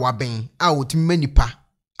sofo a waben a wotimi manipa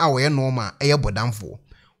a wo ye normal eye bodamfo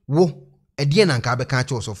wo ede na nka abeka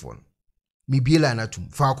kire wo sofo no mebi la na tum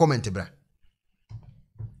fa comment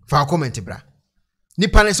bra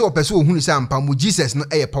nipa ne se opese ohunu se ampa mu Jesus no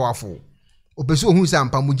eye powerful. Opese ohunu se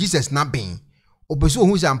ampa mu Jesus na ben. Opese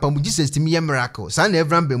ohunu se ampa mu Jesus timi ye miracle. Sa na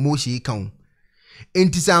Avram Ben Moshe kan.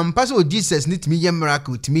 Enti se ampa se o Jesus ni timi ye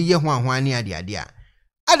miracle timi ye hwan ne ade a.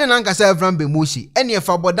 Ade na nka se Avram Ben Moshe ene e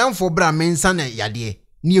fa bodamfo bra mensa na yade.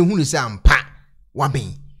 Ni ehunu se ampa wa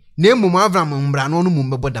ben. Na emum Avram mbra no no mum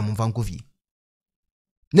bebodam mfa nkofi.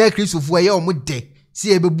 Na Kristofo ye o mu de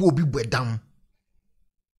se e bebu obi bodam.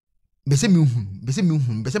 Bese mi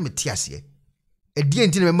hun bese me tiase edi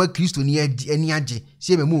enti na me Kristo ni ani age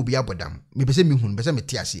se me obi abodam me bese mi hun bese me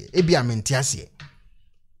tiase ebi a me tiase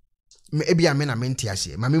me ebi a me na me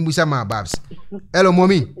tiase ma me musa ma babs. Hello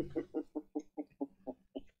mommy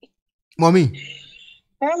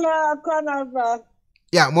Hello Konava.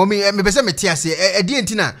 Yeah mommy me bese me tiase edi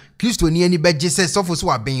enti na Kristo ni ani beje se sofo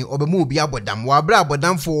so aben obemu obi abodam wa bra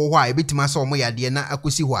abodam fo ho a ebitima so omo yade na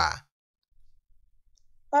akosi ho a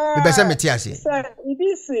bese me tiase Sir,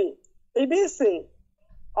 ibisi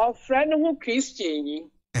of friend who Christian yi.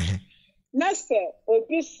 Na se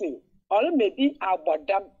obisi or maybe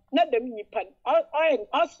abodam na dem nipa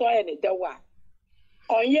also ene dawa.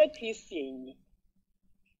 Onye Christian yi.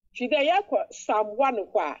 Fide yakwa Psalm 1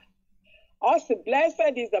 kwa. Also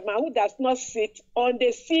blessed is the man who does not sit on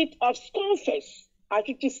the seat of scoffers.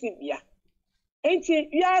 Akikisibia. Enti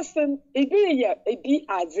yasin ibi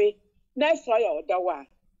aze na so ya dawa.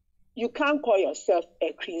 You can't call yourself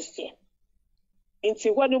a Christian. Inti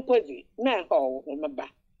wanu podi na ho maba.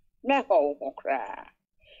 Na ho okra.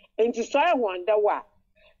 Inti so ya wonder wa.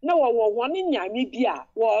 Na wo woni nyame bi a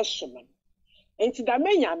wo som. Inti da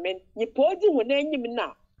me nyame ni podi wo na enyim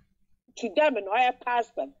na to them no ya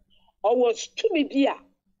pastor. Or was to me bi a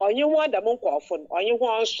onye wo da mo nkofo onye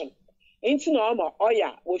ho som. Inti na o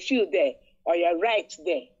oya wo feel there or you're right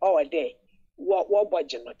there or there. Wo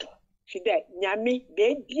boje no to. Fide nyame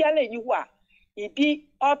be biala yiwa ibi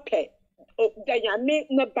ope da nyame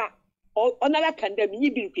neba onala kanda mi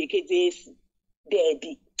bi kweke desi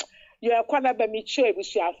debi yo akwana ba mi chie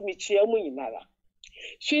busuafo mi chie mu nyinara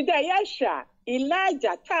fide yasha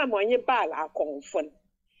Elijah time onye bala akonfon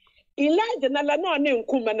Elijah nala no ne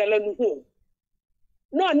nkuma nala no ho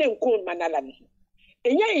no ne nkuma nala no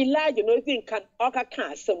enya Elijah no zin kan okaka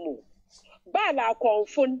asemu bala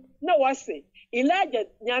akonfon na wase Elijah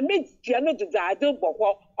nyame diano dzaade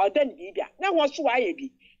bokwo odan bibia na ho so aye bi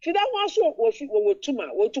ti da ho so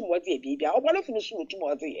wotuma wodi bibia obolo funu so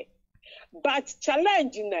wotuma odi ye but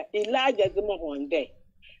challenge na Elijah zemo honde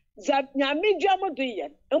za nyame diamo do ye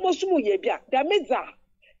emosumu ye bia da meza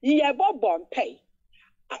ye bobon pay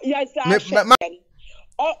yes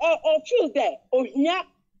o feel there ohia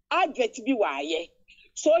advert bi wa ye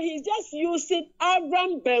so he's just using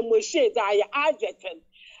Avram Ben Moshe that advert.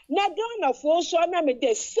 Na Ghana for so na me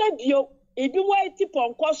de sadio ebi wa ti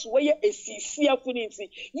ponko so we esisi afuniti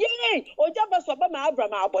ye Ogyaba so ba ma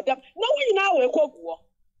Abraham abodam na wo nyina we koguo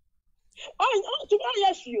On to my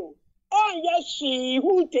yes, you. Oh, yes, she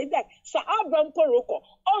who did that. Sir Avram Poroko.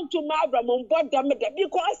 On to Mavram on board them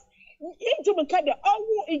because into the kind of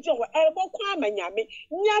oh, it's your elbow crime and yammy.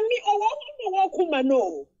 Yammy, oh,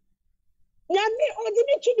 Kumano. Yammy, or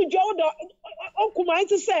the to be Joe, Okuma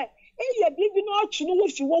to say, eh, you're giving out you know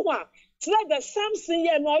if you want. So that Samson,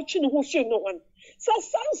 you're not you know no one. So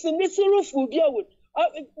Samson, this roof will be with.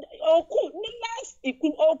 Lord,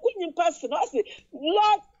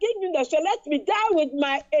 give me the so let me die with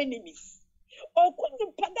my enemies. Or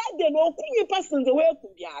couldn't that then or couldn't person the way to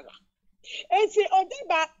the other. And say, oh,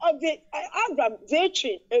 of the Avram, they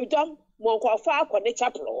change a dumb monk far on the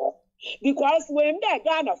chapel. Because when they're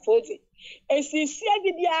Ghana for it, and she said,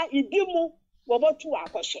 "Yeah, Idimu, what to our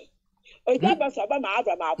question." Na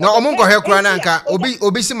omunko he kura na nka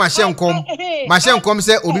obi si mashenkom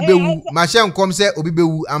se obi bewu mashenkom se obi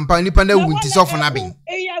bewu ampa nipa na wu ntisofo na ben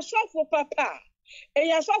eya sofo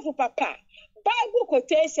papa Bible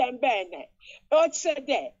quotation bene o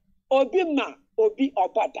said obi ma obi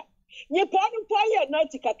oboda nipa no poye na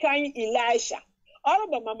tikakan Elisha all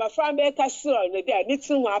mama family castle no there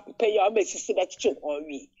nitin wa papa ya o mesisi na chichu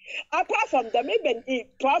onwi apart from them even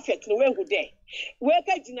prophet no we hu there we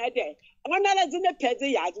ka gina there Another dinner petty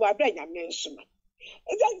yard were bring a mention.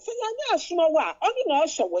 It's a small one, only no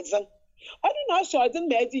show was only no show didn't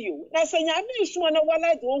made you. Now, say, I miss one of what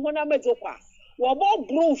I do when I'm a dopa. Wabo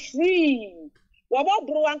brew free. Wabo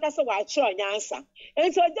brew and cast a white show and answer.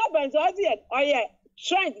 And so Japan's audience, oh, yeah,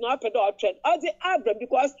 trend not a dog trend, or the Abram,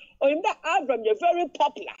 because in that Abram, you're very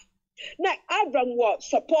popular. Now, Abram was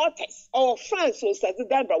supporters or friends who said the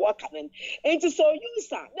Denver working. And so you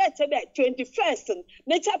saw that's that 21st and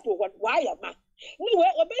nature for what why am I? No,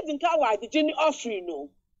 obeying tower the junior offering, no.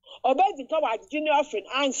 Obeying tower the junior offering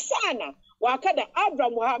and Sana, Wakada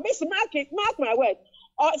Abram, Miss mark my word,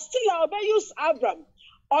 or still obey use Abram.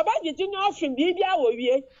 Obey the junior offering, Bibia, or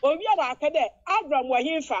we Wakada, Abram were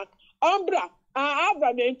here for Umbra,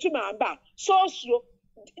 Abram and Tumamba, so slow.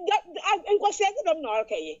 And was said them not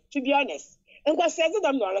okay, to be honest. And was said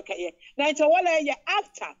them not okay. Now it's a one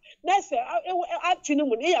actor. That's acting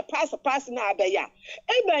when you pass a person out there.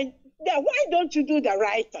 Amen. Why don't you do the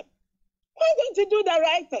right thing? Why don't you do the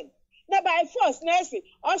right thing? Now by force, Nancy,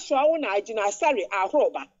 also I want sorry,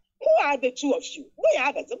 Ahoba. Who are the two of you? We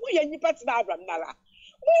are the we are you part of Abraham Nala.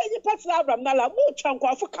 We are part of Abraham Nala, more chunk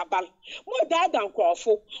of cabal, more dad and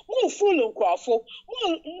crawful, more fool and crawful,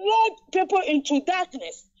 more lord people into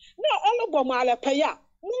darkness. Now all of them are paya,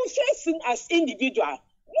 more facing as individual,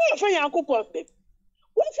 more for your coupon.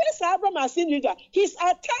 When face Abraham as individual, he's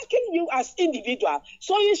attacking you as individual.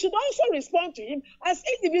 So you should also respond to him as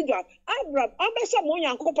individual. Abraham, I'm a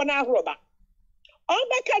someone coupon roba. On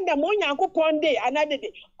back and the moon coupon day, another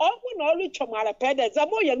day. All when all each of my pedals are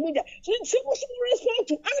more young. So it's respond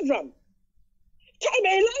to Abraham. Time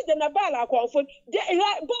Elijah na bala kwafo de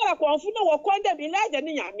bala kwafo na wakwanda Elijah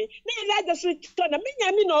ni nyame na Elijah so to na me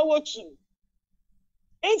nyame na owotu.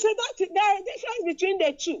 And so that there is difference between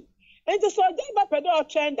the two. And so they ba pedo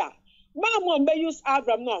trender mama mbe use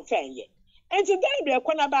Abraham no fenye. And so they be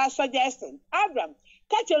kwona ba suggesting Abraham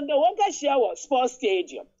catch on the one share was sports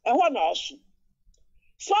stadium e ho na osu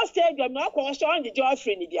sports stadium na akwa so on the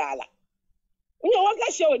Geoffrey ni biala we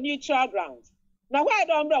one share on neutral ground na why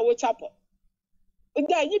don bra wo chapel.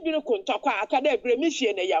 Nga yi bi ko ntokwa aka da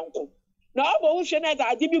bremifie na yanko na obo wo hwe na da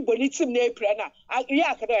ade bi bolitim na epre na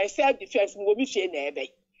ya aka da self defense mo mi hwe na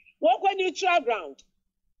ebe won kwa neutral ground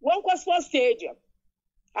won kwa sports stadium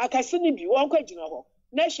aka sini bi won kwa gina ho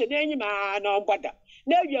na hwe na enyima na oboda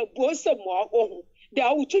na wi abuose mo ohu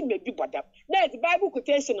da wutu me bi boda na the Bible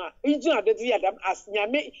quotation na ijina do ya dam as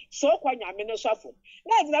nyame so kwa nyame no safo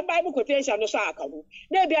na the Bible quotation no so aka hu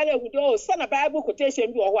na bia na ehudo o sana Bible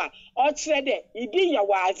quotation bi wo ho a o kire de ibi ya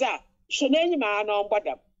waza hwe na enyima na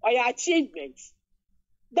oboda o ya achievement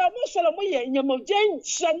da mo solo mo ye nyamo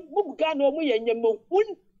jenchen mo buga na mo ye nyamo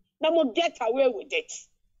hun na mo get away with it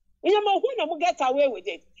nyamo hun na mo get away with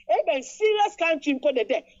it even serious country put the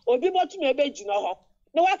there obi mo tu me be gina ho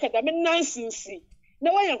na wa kada me nonsense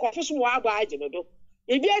na wa yanko fisu mo aba aje no do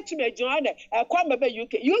ebi atu me gina na e kwa mbe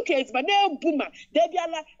UK is but na buma they be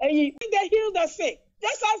ala they heal the sick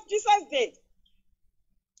just as Jesus did.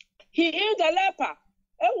 He healed the leper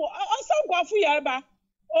also gwafu yarba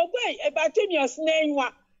ogbe Bartimaeus na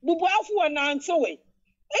enwa bubu afu na ntowe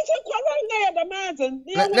enti kwara na ya the mountain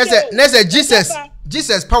nese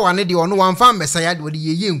Jesus power ne de ono wan fa Messiah de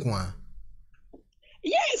ye nko a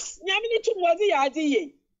yes nyamini tumodi ya ade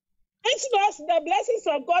ye. And to us, the blessings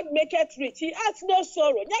of God make it rich. He has no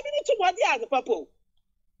sorrow. Nyamini tumodi ya the papa.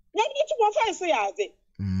 Nyamini tumodi say ya ade.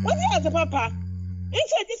 What ya the papa?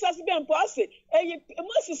 Inse Jesus be mpose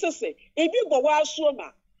Moses say ebi go wa so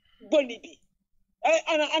ma bonibi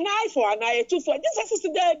an eye for an eye two for Jesus is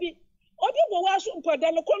there be obi go wa so mpo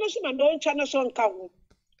dem ko no so ma don cha no so nka ho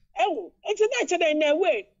ewu enti na che na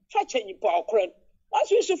way fa chenyi po okron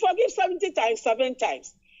once we should forgive 70 times 7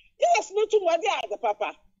 times Jesus no too what the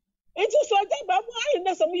papa enti so that ba mo ayi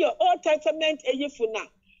na some your Old Testament eyifu na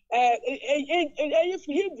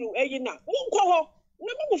eyifu Hebrew eyina nko ho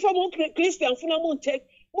no mo for Christian funa mo take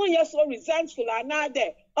mo yes so resentful and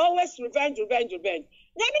there always revenge.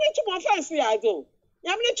 Nyame ne to mo fancy azo.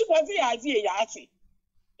 Nyame ne to mo fi azi ya ati.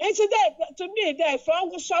 Enti there to me there from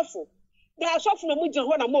go shuffle. There shuffle no mo jin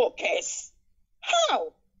ho na mo case.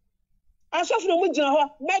 How? I shuffle no mo jin ho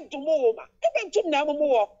me do mo ma. Even to na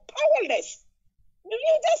mo powerless.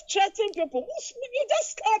 You just threaten people. You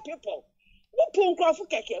just scare people. Mo pon krofo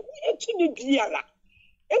keke. Mo to ni biara.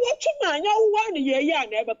 E wo to ma nya wo wa ne ye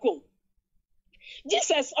na e be kom.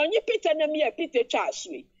 Jesus onye Peter na me Peter Charles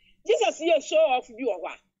we. Jesus here show off you or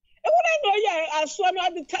what? E wona no ye aso no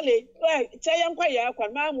ade tale che ye nkwa ye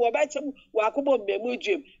akwa ma mo ba chem wa kobo mmemu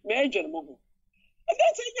dwem ma edwene mo ho. E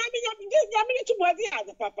dey say nyame ni tumo ade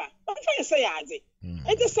ade papa. O fa say ade.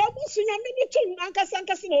 E dey say mo su nyame ni tum ankasa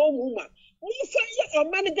na o mu ma. Mo fa ye o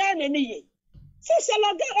man ga na ni ye. Se se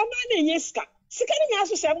la ga o man ni yeska. Sika ni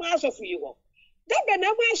aso se mo aso fu yi ho. Da be na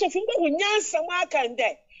mo aso fu ngo nyansa mo aka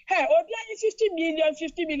nde. Hey, $50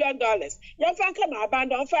 million. Young Franka ma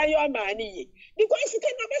abandon fire your money. Because you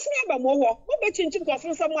can never say more. What bet you to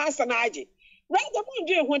some Masanaji? Right the moon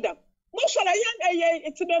dear Honda. Most of the young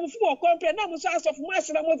it's a for compare numbers of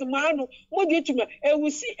Master was a man who did to me. And we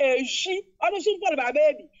see a she on a simple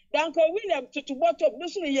baby. Uncle William to what of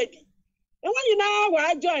Lucy Yeti. And when you know where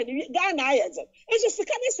I joined, Ghana, it's just a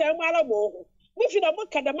kind of same matter more. If you don't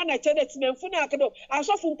look at the man I tell it to me, Funakado, I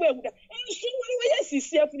saw from Pem. And she went away,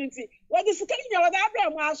 see, what is the kind of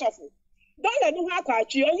Abraham was of? Don't let no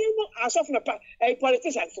quite you, know, as often a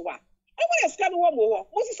politician. So what? I want to scan one more.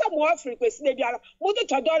 What is some more frequency? Maybe $1 in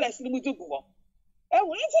the Mudugo. And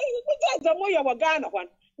when I the more you were Ghana one,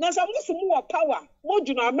 now some more power, more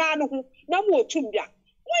do not man who no more Tumbia.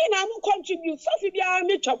 When I will contribute, Sophia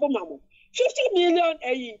Mitchell, $50 million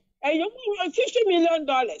 $50 million.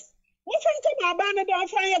 What from Abana don't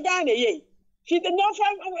find Ghana ye? She did not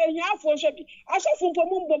find a yard for Shabby. I saw from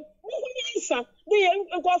Pomumbo, son,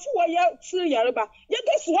 the go for a year, 3 years back. Yet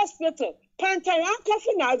this hospital, Pantaya,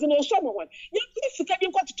 coffee now, no summer one. Yet this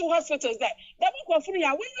can got 2 hospitals there. That will go for you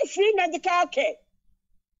when you free medical care.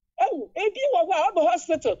 Oh, if you were at the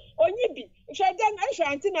hospital, or you be, if I done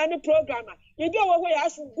any programmer, you go away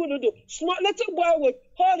as good to do. Small little boy with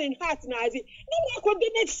hole in heart nazi. No one could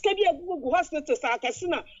be next to a Google hospital,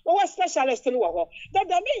 Sarcasina, or a specialist in war. That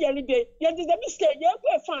the me day, yet the mistake you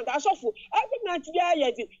found as of every night,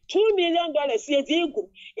 $2 million, yet you go.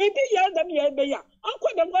 If you yell them, yeah, Uncle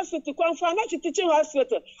them hospital, confirm teaching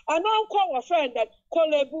hospital, and uncle a friend that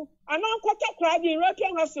Kolebu, and uncle Takradi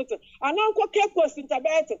European hospital, and uncle Kekos in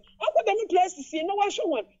Tibet. Uncle them place to see no one show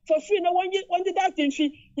one for free, no one did that in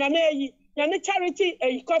fee, Yana charity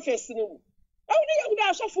a coffee cinema. Only you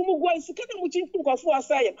guys of whom go to get for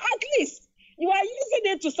asylum. At least you are using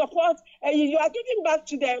it to support and you are giving back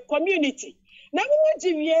to the community. Now, what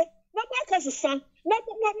you hear, not my son, not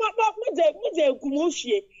the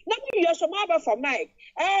Gumushi, not you are some other for Mike.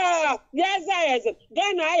 Yes, I am.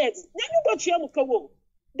 Then I am. Never got Yamuko.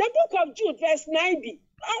 The book of Jude, verse 90.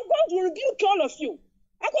 I'm going to rebuke all of you.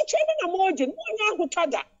 I got chairman a margin, one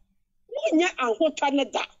Tada. One and what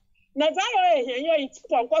Tanada. Nazaro here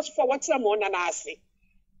for what's a mon and I say.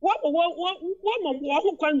 One who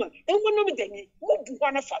can, and one of them,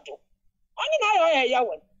 one of Fato. Only I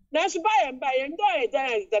yawn. That's by and die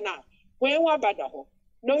there now. When one by the hole.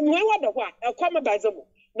 No, you want the one, a comma by the mo.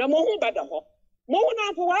 No more by the hole. More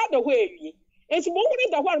now for the way. It's more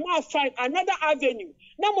than the one must find another avenue.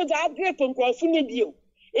 No more that grape and crofuni deal.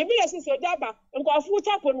 If we assist Ogyaba and go foot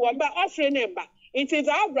up on one by offering number, it is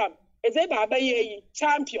Avram, as a Baba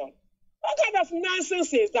champion. What kind of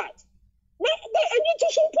nonsense is that? And you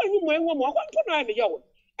just open you when one more, one put on the yawn. And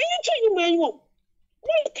you tell you when you want.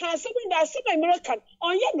 No, can't say that some American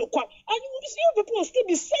on yellow quack, and you will see people still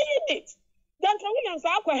be saying it. Then Williams,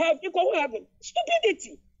 I could have you go heaven.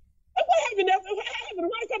 Stupidity. I could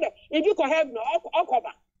have if you could have no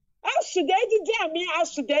Okoba. As today, the damn me,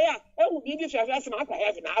 as today, I will give you a last and I could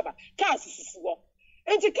have an abba. Cass is war.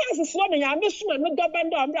 And the Cass is one, and I miss you and no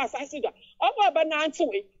government on brass. I said, over banana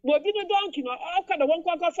way, will be the donkey or all kind of one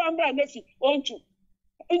conquer family and nephew, won't you?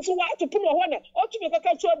 Into what to put one, or to make a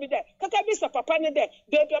catch over there. Kaka Mr. Papa there,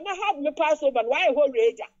 they do not have me pass over, why a whole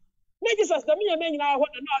rager. Ladies as the mere men now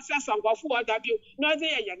want to know some of what W, no,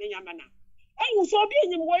 they are Yamana. And so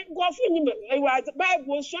being go for him,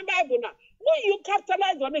 Bible, some Bible now. When you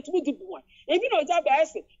capitalize on it, would do one. If you know that by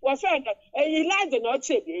was found that Elijah not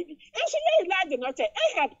said, baby. And so Elijah not said,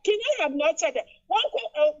 I have not said that. No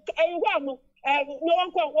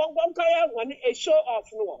one a show off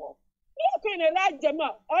no. No can Elijah ma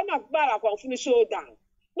on a barrack on finish show down.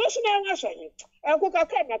 No, so now I say it. I cook a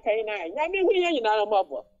cat, I mean, we ain't our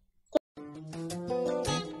mobile.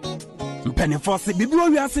 Pennyforce, Biblo,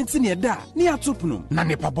 we are sitting near that, near Tupnum,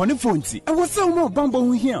 Nanepa Bonifonti. I was so more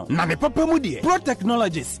bumble here. Nanepa Mudi, Pro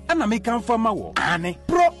Technologies, and American Farmer, Anne,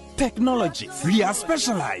 Pro Technologies. We are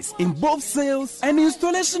specialized in both sales and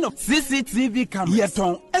installation of CCTV cameras.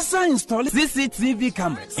 Yeton, Esa install CCTV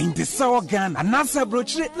cameras in the Sour Ghana, and NASA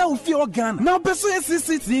brochure now fear Ghana. Now, pursue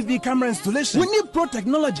CCTV camera installation. We need Pro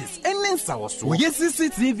Technologies and in South. We get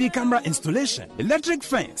CCTV camera installation, electric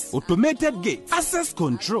fence, automated gate, access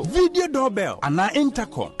control, video doorbell, and our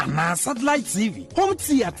intercom, and our satellite TV, home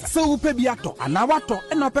theater, so Pebiato, and our water,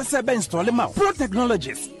 and our Pesebe install them out. Pro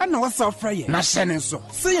Technologies, and our software, Nashenso.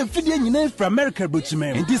 Say Fidia in from America,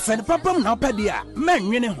 Butchman, and this and Papa Napadia, man,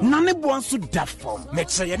 none wants to that form. Make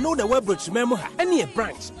sure you know the web Butchman, any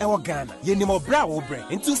branch, our Ghana, Yenimo Brow brain,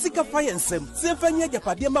 into Sika Fire and Sem, Symphony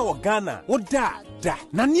Yapadema or Ghana, or da.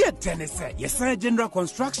 Nania Tennessee, yes, general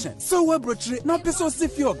construction. So web brochure, no peso si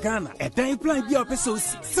for Ghana, a time plan be a peso,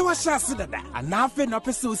 so I shall see that, and now for no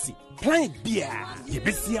peso. Plant beer,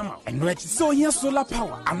 Yebisiama, and which so here solar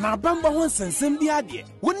power, and now Bamba once and send the idea.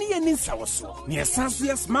 When you need Sawaso, near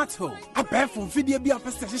Sansuya Smart Home, a pair from Fidia Bia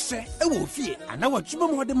Pestashe, a wolf here, and our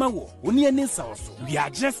Chubamo de Mawo, when you need Sawaso. We are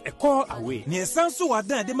just a call away, near Sansu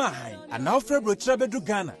Ada de Mahai, and now February Trabedu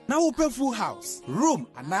Ghana, now open full house, room,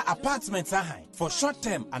 and now apartments are high. For short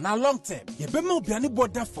term and now long term, Yebemo Biani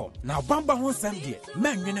border form, now Bamba once and dear,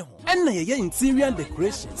 man, you know, and your interior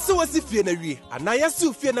decoration. So as if you're and I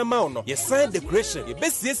assume fear a mount. Yes, sir, decoration. Your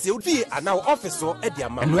best yes, you'll be an now officer at the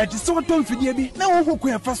amount. And where is so done for the now who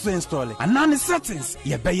can first install it. And none settings,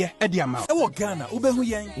 ye bay at the amount. Our Ghana,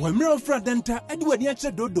 Ubehuyan, when Mirror Fradenta, Edward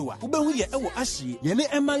Yacha Dodoa, Ubehuya, our Ashi, Yene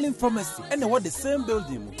Emalin Pharmacy, and what the same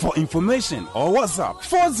building. For information or WhatsApp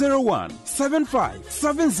 401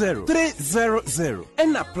 7570 300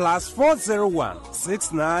 and a plus 401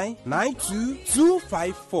 6992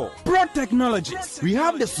 254. Pro Technologies. We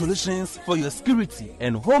have the solutions for your security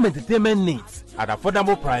and home entertainment needs at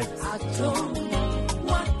affordable prices.